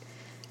just...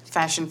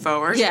 Fashion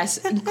forward. Yes,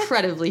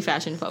 incredibly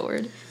fashion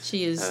forward.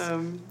 She is...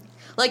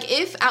 like,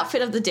 if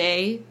Outfit of the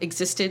Day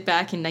existed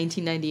back in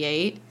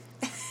 1998,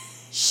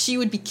 she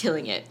would be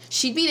killing it.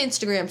 She'd be an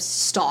Instagram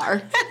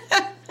star.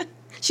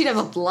 She'd have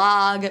a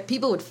blog.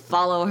 People would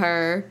follow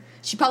her.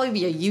 She'd probably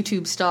be a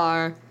YouTube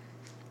star.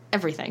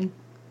 Everything.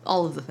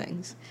 All of the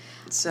things.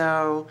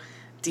 So,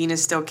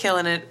 Dina's still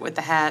killing it with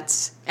the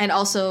hats. And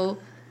also,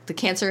 the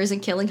cancer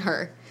isn't killing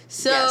her.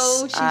 So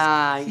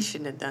yes. You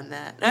shouldn't have done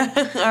that.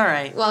 All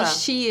right. Well,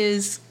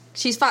 she's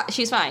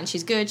fine.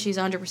 She's good. She's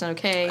 100%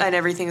 okay. And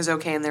everything is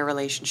okay in their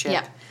relationship.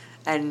 Yeah.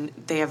 And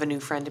they have a new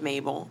friend,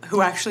 Mabel,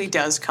 who actually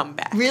does come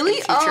back. Really?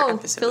 In future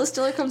episodes. Phyllis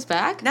Diller comes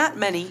back? Not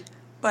many,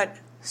 but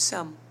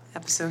some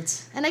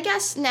episodes. And I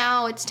guess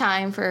now it's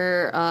time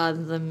for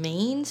the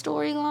main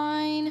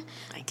storyline.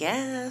 I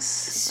guess.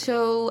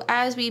 So,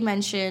 as we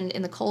mentioned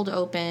in the cold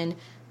open,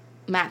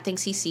 Matt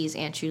thinks he sees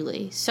Aunt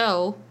Julie.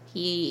 So,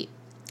 I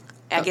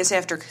guess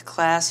after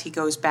class, he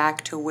goes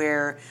back to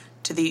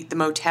the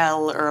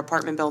motel or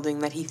apartment building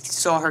that he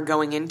saw her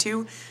going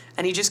into,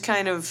 and he just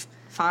kind of...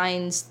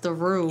 finds the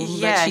room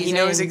that she's in. He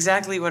knows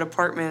exactly what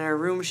apartment or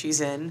room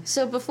she's in.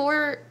 So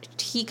before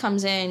he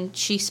comes in,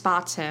 she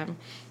spots him,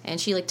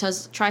 and she, like,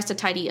 tries to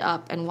tidy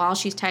up, and while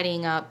she's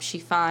tidying up,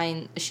 she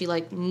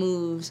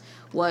moves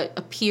what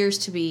appears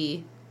to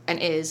be, and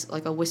is,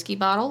 like, a whiskey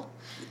bottle.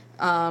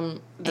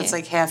 That's,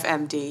 like, half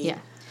empty. Yeah.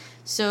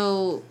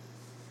 So...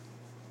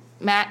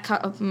 Matt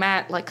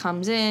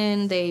comes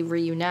in, they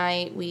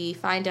reunite. We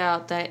find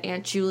out that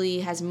Aunt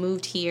Julie has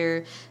moved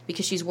here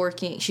because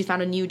she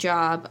found a new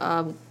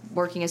job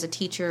working as a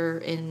teacher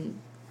in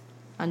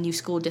a new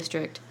school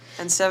district.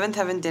 And Seventh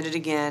Heaven did it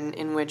again,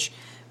 in which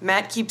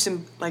Matt keeps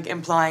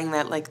implying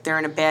that, like, they're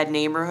in a bad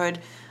neighborhood,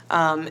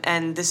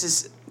 and this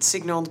is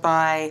signaled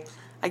by,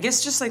 I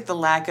guess, just, like, the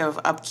lack of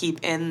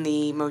upkeep in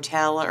the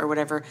motel or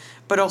whatever,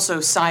 but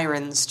also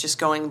sirens just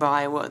going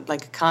by,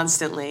 like,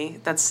 constantly.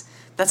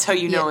 That's how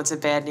you know it's a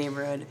bad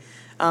neighborhood.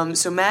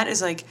 So Matt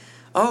is like,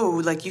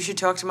 oh, like, you should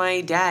talk to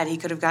my dad. He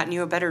could have gotten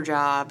you a better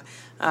job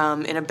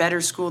in a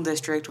better school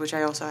district, which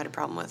I also had a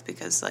problem with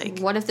because, like...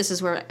 What if this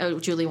is where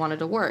Julie wanted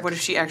to work? What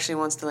if she actually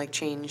wants to, like,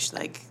 change,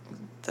 like,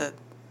 the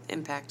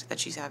impact that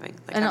she's having?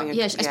 Like,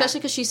 especially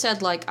because she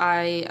said, like,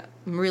 I'm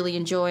really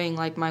enjoying,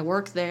 like, my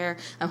work there.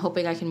 I'm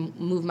hoping I can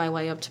move my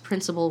way up to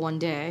principal one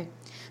day.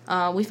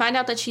 We find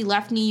out that she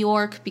left New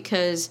York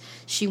because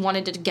she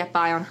wanted to get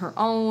by on her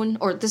own,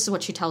 or this is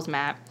what she tells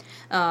Matt.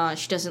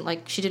 She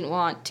didn't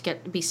want to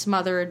be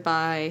smothered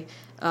by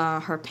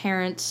her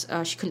parents.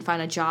 She couldn't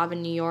find a job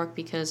in New York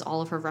because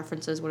all of her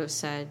references would have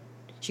said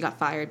she got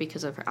fired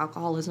because of her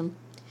alcoholism.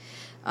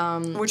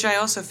 Which I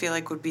also feel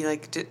like would be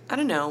like, I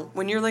don't know,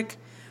 when you're, like,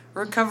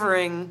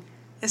 recovering,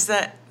 is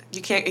that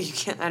you can't,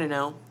 I don't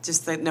know,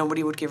 just that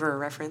nobody would give her a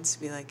reference,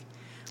 be like...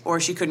 Or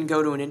she couldn't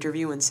go to an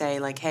interview and say,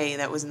 like, hey,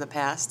 that was in the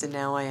past, and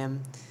now I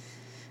am,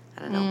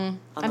 I don't know,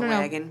 on the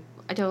wagon.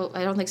 I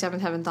don't think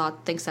Seventh Heaven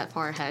thinks that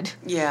far ahead.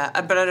 Yeah,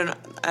 but I don't know.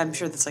 I'm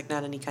sure that's, like,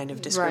 not any kind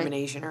of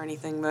discrimination or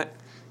anything, but...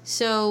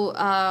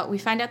 So, we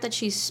find out that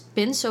she's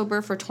been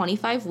sober for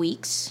 25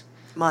 weeks.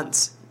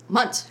 Months,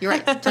 you're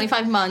right.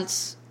 25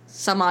 months,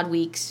 some odd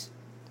weeks,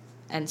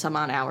 and some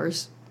odd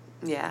hours.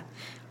 Yeah.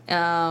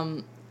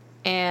 And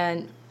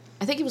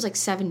I think it was like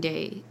 7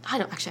 days. I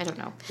don't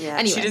know. Yeah,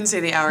 anyway, she didn't say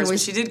the hours, but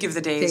she did give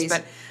the days.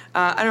 But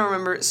I don't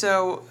remember.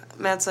 So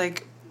Matt's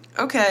like,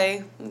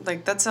 okay,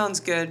 like, that sounds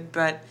good,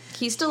 but...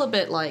 He's still a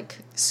bit, like...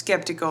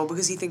 skeptical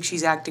because he thinks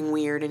she's acting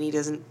weird and he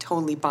doesn't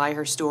totally buy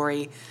her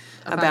story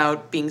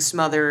about being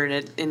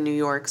smothered in New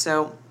York,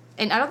 so...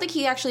 And I don't think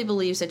he actually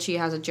believes that she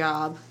has a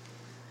job.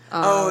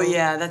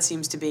 Yeah, that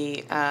seems to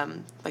be,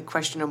 like,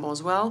 questionable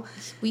as well.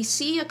 We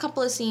see a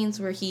couple of scenes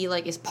where he,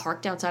 like, is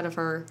parked outside of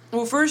her...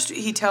 Well, first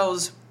he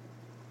tells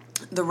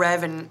the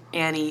Rev and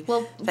Annie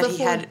he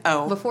had...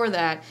 Before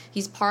that,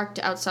 he's parked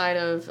outside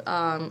of,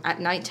 at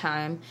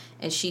nighttime,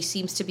 and she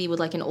seems to be with,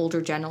 like, an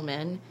older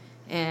gentleman,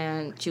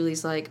 and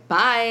Julie's like,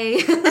 bye!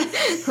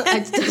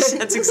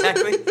 That's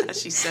exactly how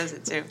she says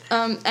it, too.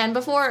 And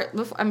before,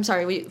 I'm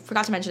sorry, we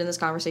forgot to mention in this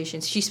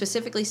conversation, she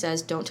specifically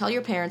says, don't tell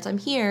your parents I'm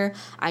here,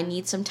 I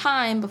need some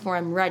time before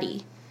I'm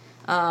ready.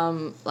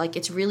 Like,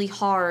 it's really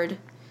hard...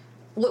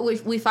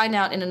 We find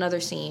out in another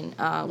scene,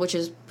 which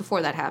is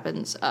before that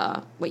happens,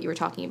 what you were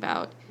talking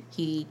about.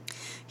 He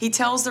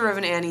tells the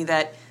Reverend Annie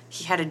that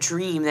he had a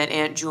dream that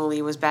Aunt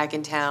Julie was back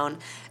in town,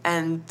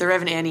 and the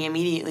Reverend Annie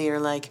immediately are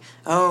like,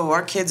 oh,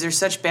 our kids are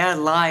such bad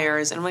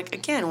liars. And I'm like,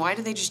 again, why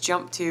do they just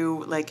jump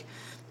to, like,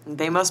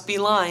 they must be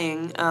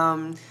lying?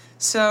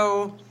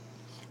 So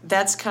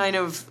that's kind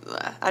of,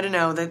 I don't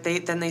know, that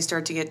they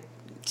start to get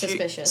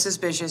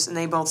suspicious, and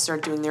they both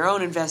start doing their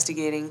own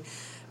investigating.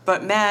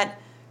 But Matt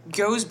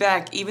goes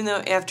back, even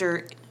though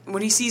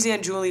when he sees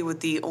Aunt Julie with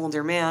the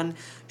older man,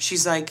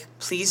 she's like,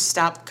 please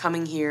stop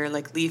coming here,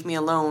 like, leave me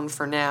alone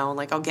for now,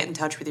 like, I'll get in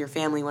touch with your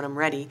family when I'm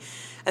ready.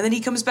 And then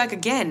he comes back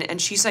again,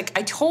 and she's like,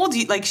 I told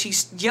you, like, she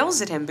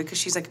yells at him because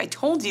she's like, I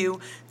told you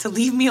to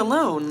leave me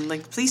alone,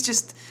 like, please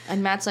just...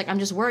 And Matt's like, I'm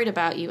just worried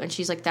about you, and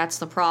she's like, that's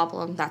the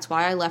problem, that's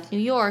why I left New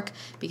York,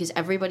 because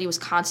everybody was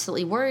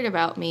constantly worried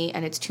about me,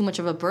 and it's too much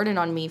of a burden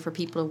on me for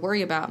people to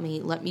worry about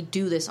me, let me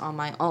do this on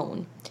my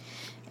own.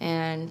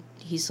 And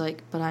he's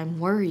like, but I'm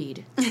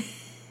worried.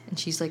 And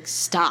she's like,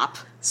 stop.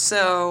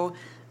 So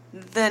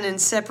then in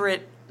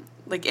separate,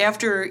 like,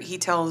 after he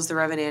tells the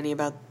Reverend Annie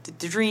about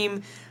the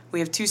dream, we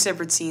have two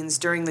separate scenes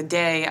during the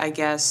day, I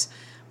guess,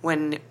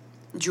 when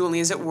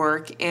Julie is at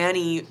work.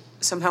 Annie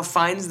somehow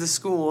finds the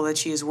school that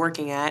she is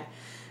working at.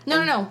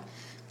 No.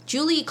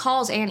 Julie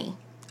calls Annie.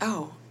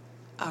 Oh.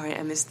 All right,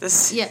 I missed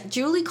this. Yeah,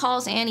 Julie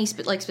calls Annie,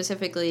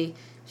 specifically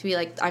to be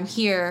like, I'm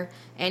here.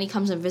 Annie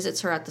comes and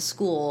visits her at the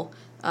school.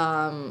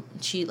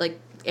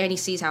 Annie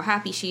sees how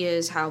happy she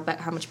is, how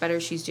much better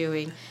she's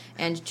doing,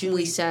 and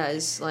Julie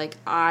says, like,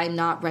 I'm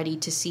not ready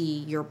to see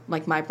your,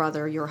 like, my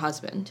brother, your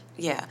husband.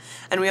 Yeah,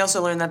 and we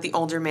also learn that the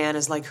older man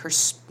is, like, her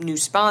new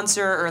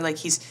sponsor, or, like,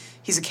 he's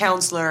a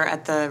counselor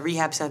at the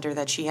rehab center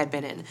that she had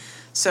been in.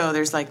 So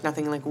there's, like,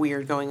 nothing, like,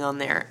 weird going on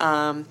there.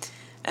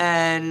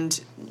 And,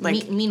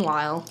 like...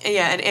 Meanwhile...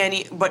 Yeah, and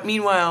Annie... But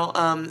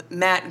meanwhile,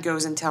 Matt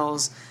goes and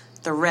tells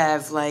the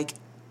Rev, like,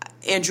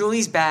 Aunt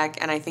Julie's back,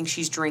 and I think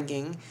she's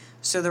drinking.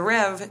 So the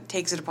Rev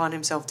takes it upon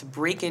himself to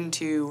break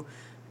into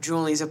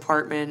Julie's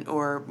apartment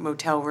or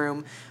motel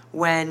room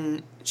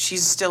when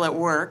she's still at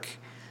work.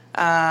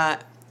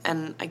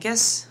 And I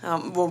guess,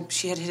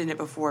 she had hidden it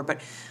before, but...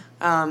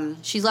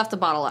 she's left the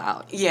bottle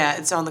out. Yeah,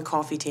 it's on the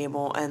coffee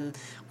table. And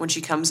when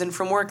she comes in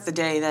from work the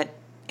day that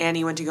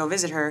Annie went to go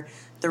visit her,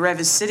 the Rev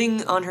is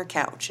sitting on her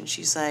couch, and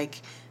she's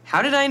like...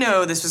 How did I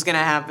know this was going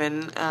to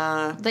happen?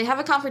 They have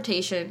a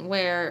confrontation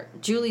where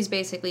Julie's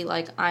basically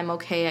like, I'm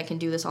okay, I can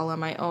do this all on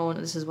my own.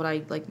 This is what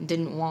I, like,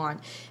 didn't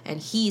want.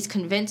 And he's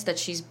convinced that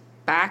she's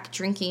back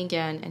drinking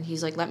again, and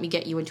he's like, let me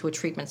get you into a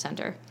treatment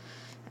center.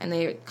 And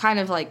they kind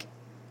of, like,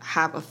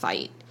 have a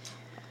fight.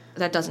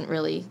 That doesn't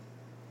really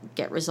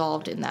get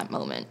resolved in that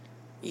moment.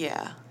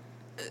 Yeah.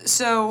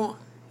 So,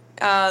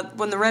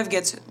 when the Rev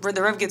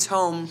gets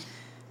home,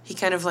 he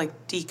kind of,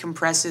 like,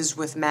 decompresses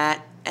with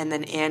Matt, and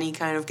then Annie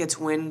kind of gets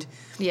wind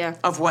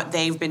of what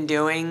they've been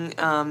doing.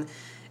 And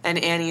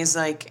Annie is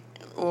like,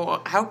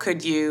 well, how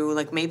could you?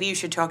 Like, maybe you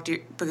should talk to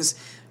your... Because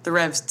the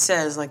Rev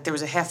says, like, there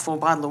was a half-full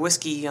bottle of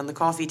whiskey on the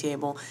coffee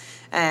table.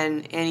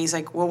 And Annie's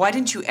like, well, why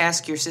didn't you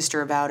ask your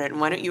sister about it? And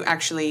why don't you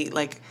actually,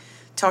 like,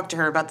 talk to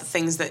her about the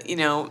things that, you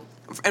know...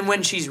 And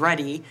when she's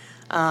ready...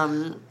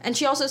 and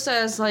she also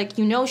says, like,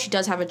 she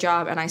does have a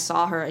job, and I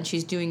saw her, and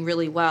she's doing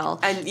really well.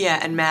 And,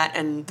 and Matt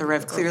and the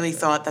Rev clearly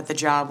thought that the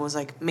job was,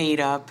 like, made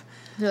up.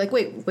 They're like,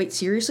 wait,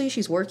 seriously?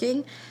 She's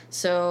working?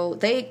 So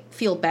they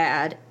feel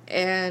bad,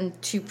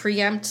 and to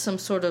preempt some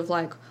sort of,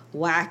 like,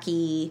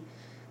 wacky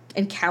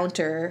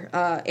encounter,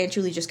 Aunt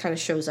Julie just kind of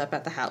shows up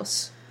at the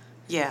house.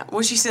 Yeah.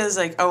 Well, she says,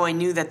 like, oh, I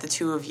knew that the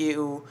two of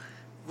you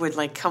would,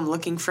 like, come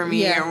looking for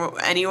me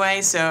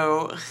anyway,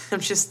 so I'm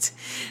just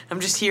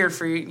here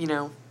for,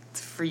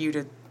 for you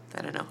to,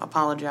 I don't know,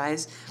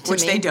 apologize,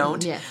 which they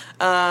don't. Yeah.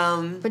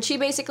 But she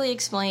basically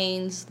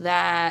explains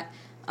that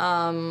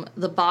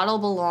the bottle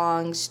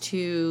belongs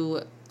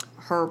to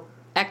her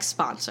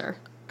ex-sponsor.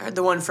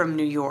 The one from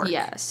New York.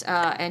 Yes.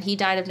 And he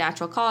died of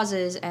natural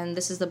causes, and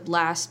this is the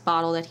last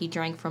bottle that he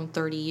drank from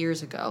 30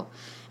 years ago.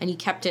 And he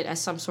kept it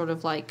as some sort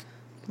of, like...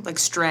 Like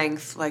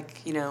strength,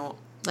 like,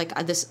 like,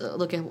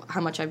 look at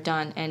how much I've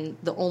done. And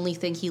the only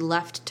thing he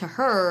left to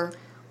her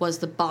was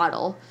the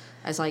bottle,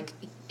 as like,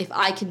 if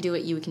I can do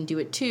it, you can do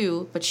it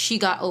too. But she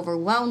got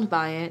overwhelmed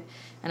by it,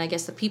 and I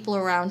guess the people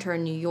around her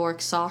in New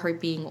York saw her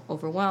being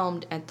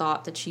overwhelmed and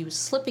thought that she was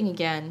slipping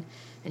again,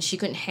 and she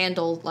couldn't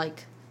handle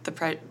like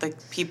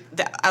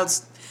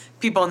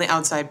people on the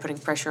outside putting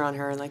pressure on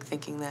her and like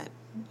thinking that,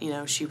 you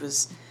know, she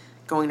was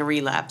going to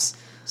relapse.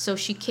 So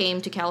she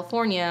came to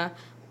California,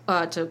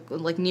 to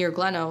like near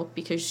Gleno,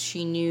 because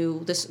she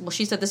knew this. Well,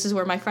 she said, "This is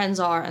where my friends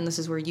are, and this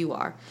is where you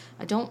are."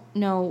 I don't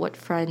know what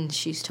friends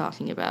she's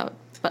talking about,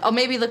 but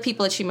maybe the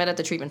people that she met at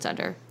the treatment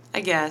center.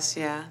 I guess,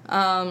 yeah.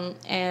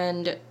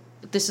 And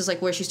this is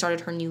like where she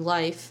started her new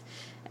life,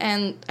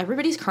 and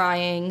everybody's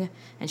crying,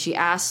 and she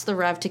asks the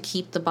Rev to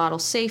keep the bottle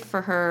safe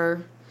for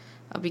her,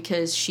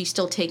 because she's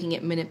still taking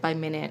it minute by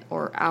minute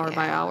or hour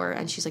by hour,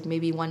 and she's like,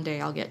 maybe one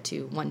day I'll get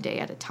to one day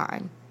at a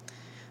time.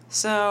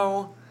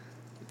 So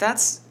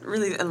that's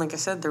really, and like I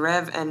said, the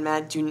Rev and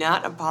Matt do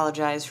not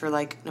apologize for,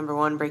 like, number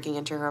one, breaking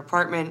into her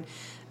apartment,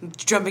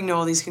 jumping to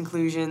all these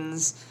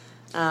conclusions.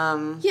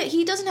 Yeah,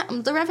 he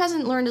doesn't. The Rev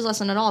hasn't learned his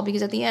lesson at all,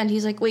 because at the end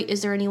he's like, "Wait,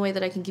 is there any way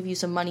that I can give you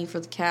some money for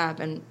the cab?"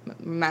 And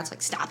Matt's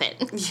like, "Stop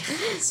it."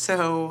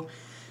 So,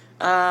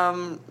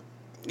 yeah,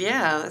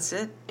 that's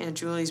it. And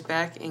Julie's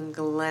back in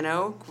Glen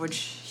Oak, which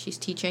she's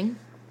teaching.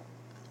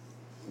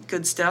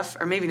 Good stuff,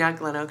 or maybe not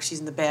Glen Oak. She's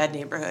in the bad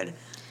neighborhood.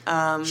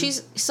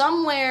 She's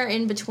somewhere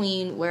in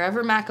between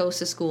wherever Matt goes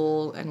to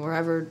school and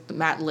wherever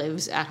Matt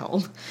lives at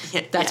home.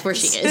 Yeah, that's where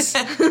she is.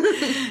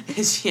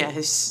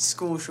 his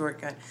school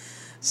shortcut.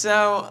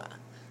 So,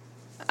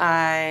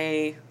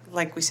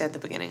 like we said at the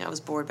beginning, I was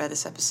bored by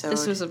this episode.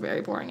 This was a very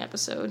boring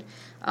episode.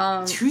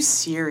 Too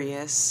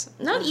serious.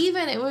 Not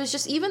even. It was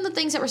just even the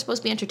things that were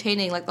supposed to be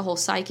entertaining, like the whole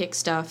psychic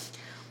stuff.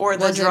 Or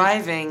the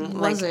driving.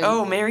 Like,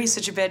 oh, Mary's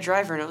such a bad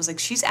driver. And I was like,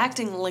 she's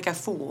acting like a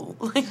fool.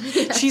 Like,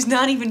 she's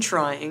not even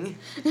trying.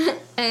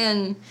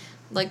 And,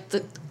 like,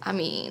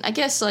 I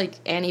guess, like,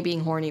 Annie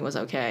being horny was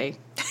okay.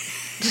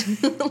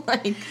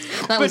 Like,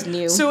 that was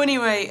new. So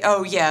anyway,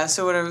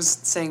 so what I was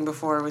saying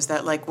before was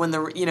that, like, when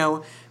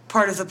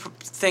part of the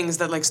things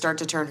that, like, start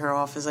to turn her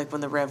off is, like,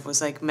 when the Rev was,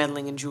 like,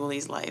 meddling in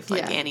Julie's life.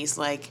 Like, Annie's,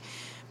 like,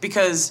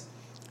 because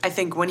I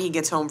think when he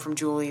gets home from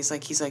Julie's,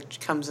 like, he's, like,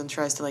 comes and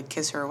tries to, like,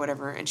 kiss her or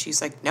whatever, and she's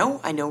like,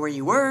 "No, I know where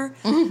you were.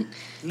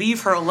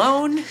 Leave her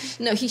alone."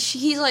 No,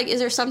 he's like,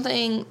 "Is there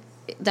something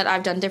that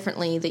I've done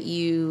differently that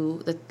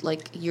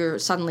you're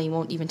suddenly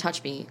won't even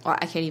touch me, or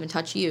I can't even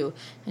touch you?"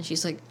 And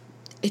she's like,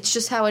 "It's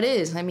just how it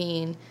is. I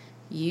mean,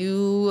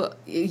 you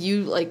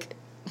like,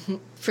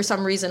 for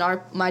some reason,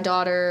 my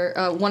daughter,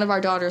 one of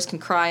our daughters can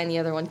cry and the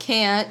other one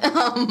can't."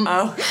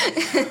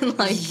 And,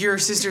 like, your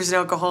sister's an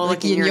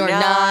alcoholic, like, and you're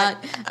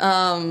not.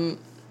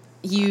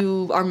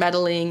 You are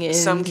meddling in.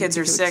 Some kids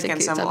are sick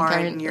and some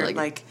aren't, and you're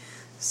like,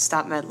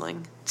 stop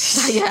meddling.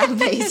 Yeah,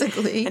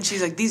 basically. And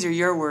she's like, "These are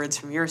your words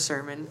from your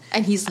sermon."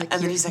 And he's like,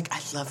 and then he's like, "I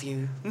love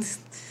you."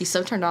 He's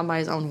so turned on by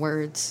his own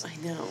words. I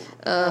know.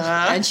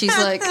 And she's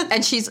like,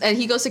 and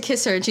he goes to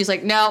kiss her, and she's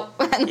like, "No,"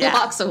 and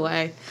walks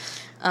away.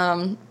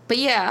 But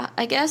yeah,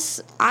 I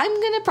guess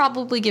I'm gonna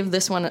probably give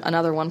this one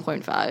another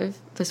 1.5.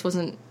 This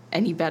wasn't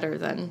any better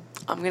than.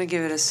 I'm gonna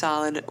give it a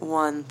solid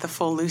 1. The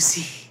full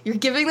Lucy. You're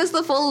giving this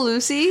the full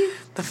Lucy?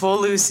 The full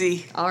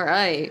Lucy. All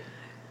right.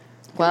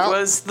 Well, it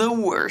was the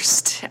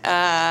worst.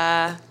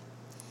 Yeah,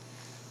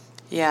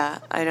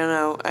 I don't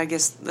know. I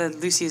guess the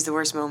Lucy is the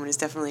worst moment is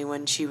definitely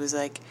when she was,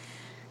 like,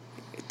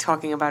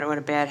 talking about it, what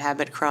a bad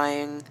habit,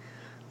 crying.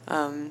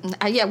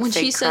 When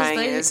she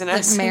says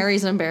that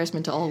Mary's an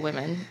embarrassment to all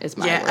women is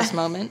my worst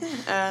moment.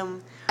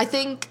 I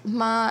think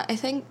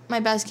my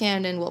best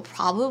Camden will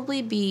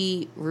probably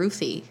be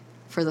Ruthie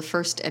for the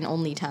first and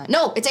only time.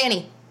 No, it's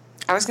Annie.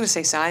 I was going to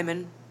say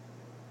Simon.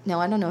 No,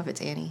 I don't know if it's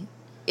Annie.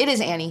 It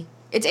is Annie.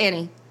 It's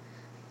Annie.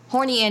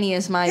 Horny Annie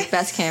is my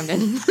best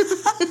Camden.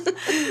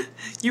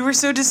 You were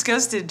so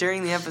disgusted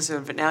during the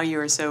episode, but now you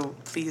are so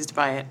pleased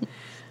by it.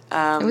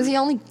 It was the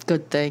only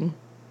good thing.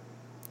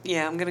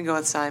 Yeah, I'm going to go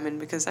with Simon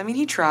because, I mean,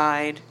 he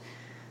tried,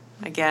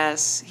 I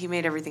guess. He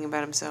made everything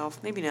about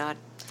himself. Maybe not.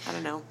 I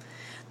don't know.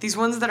 These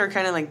ones that are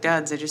kind of like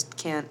duds, I just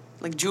can't.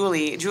 Like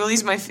Julie.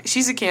 Julie's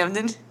she's a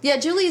Camden. Yeah,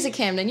 Julie's a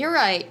Camden. You're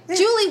right.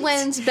 Julie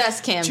wins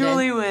best Camden.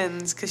 Julie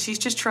wins because she's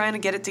just trying to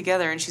get it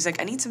together. And she's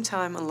like, I need some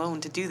time alone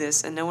to do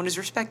this. And no one is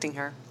respecting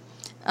her.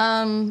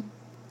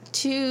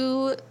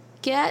 To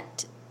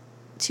get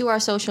to our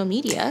social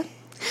media.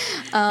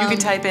 You can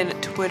type in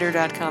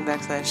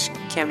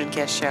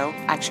twitter.com/CamdenCastShow.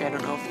 Actually, I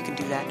don't know if you can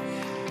do that.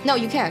 No,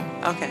 you can.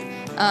 Okay.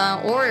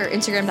 Or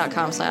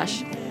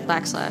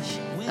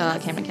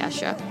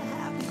Instagram.com/CamdenCastShow.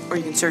 Or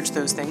you can search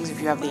those things if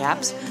you have the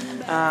apps.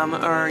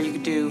 Or you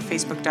could do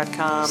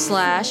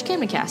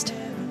Facebook.com/CamdenCast.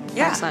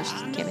 Yeah.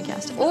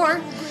 /CamdenCast.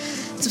 Or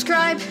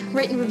subscribe,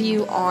 rate, and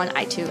review on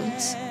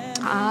iTunes.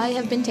 I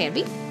have been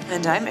Tanvi.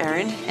 And I'm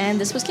Erin. And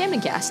this was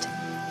CamdenCast.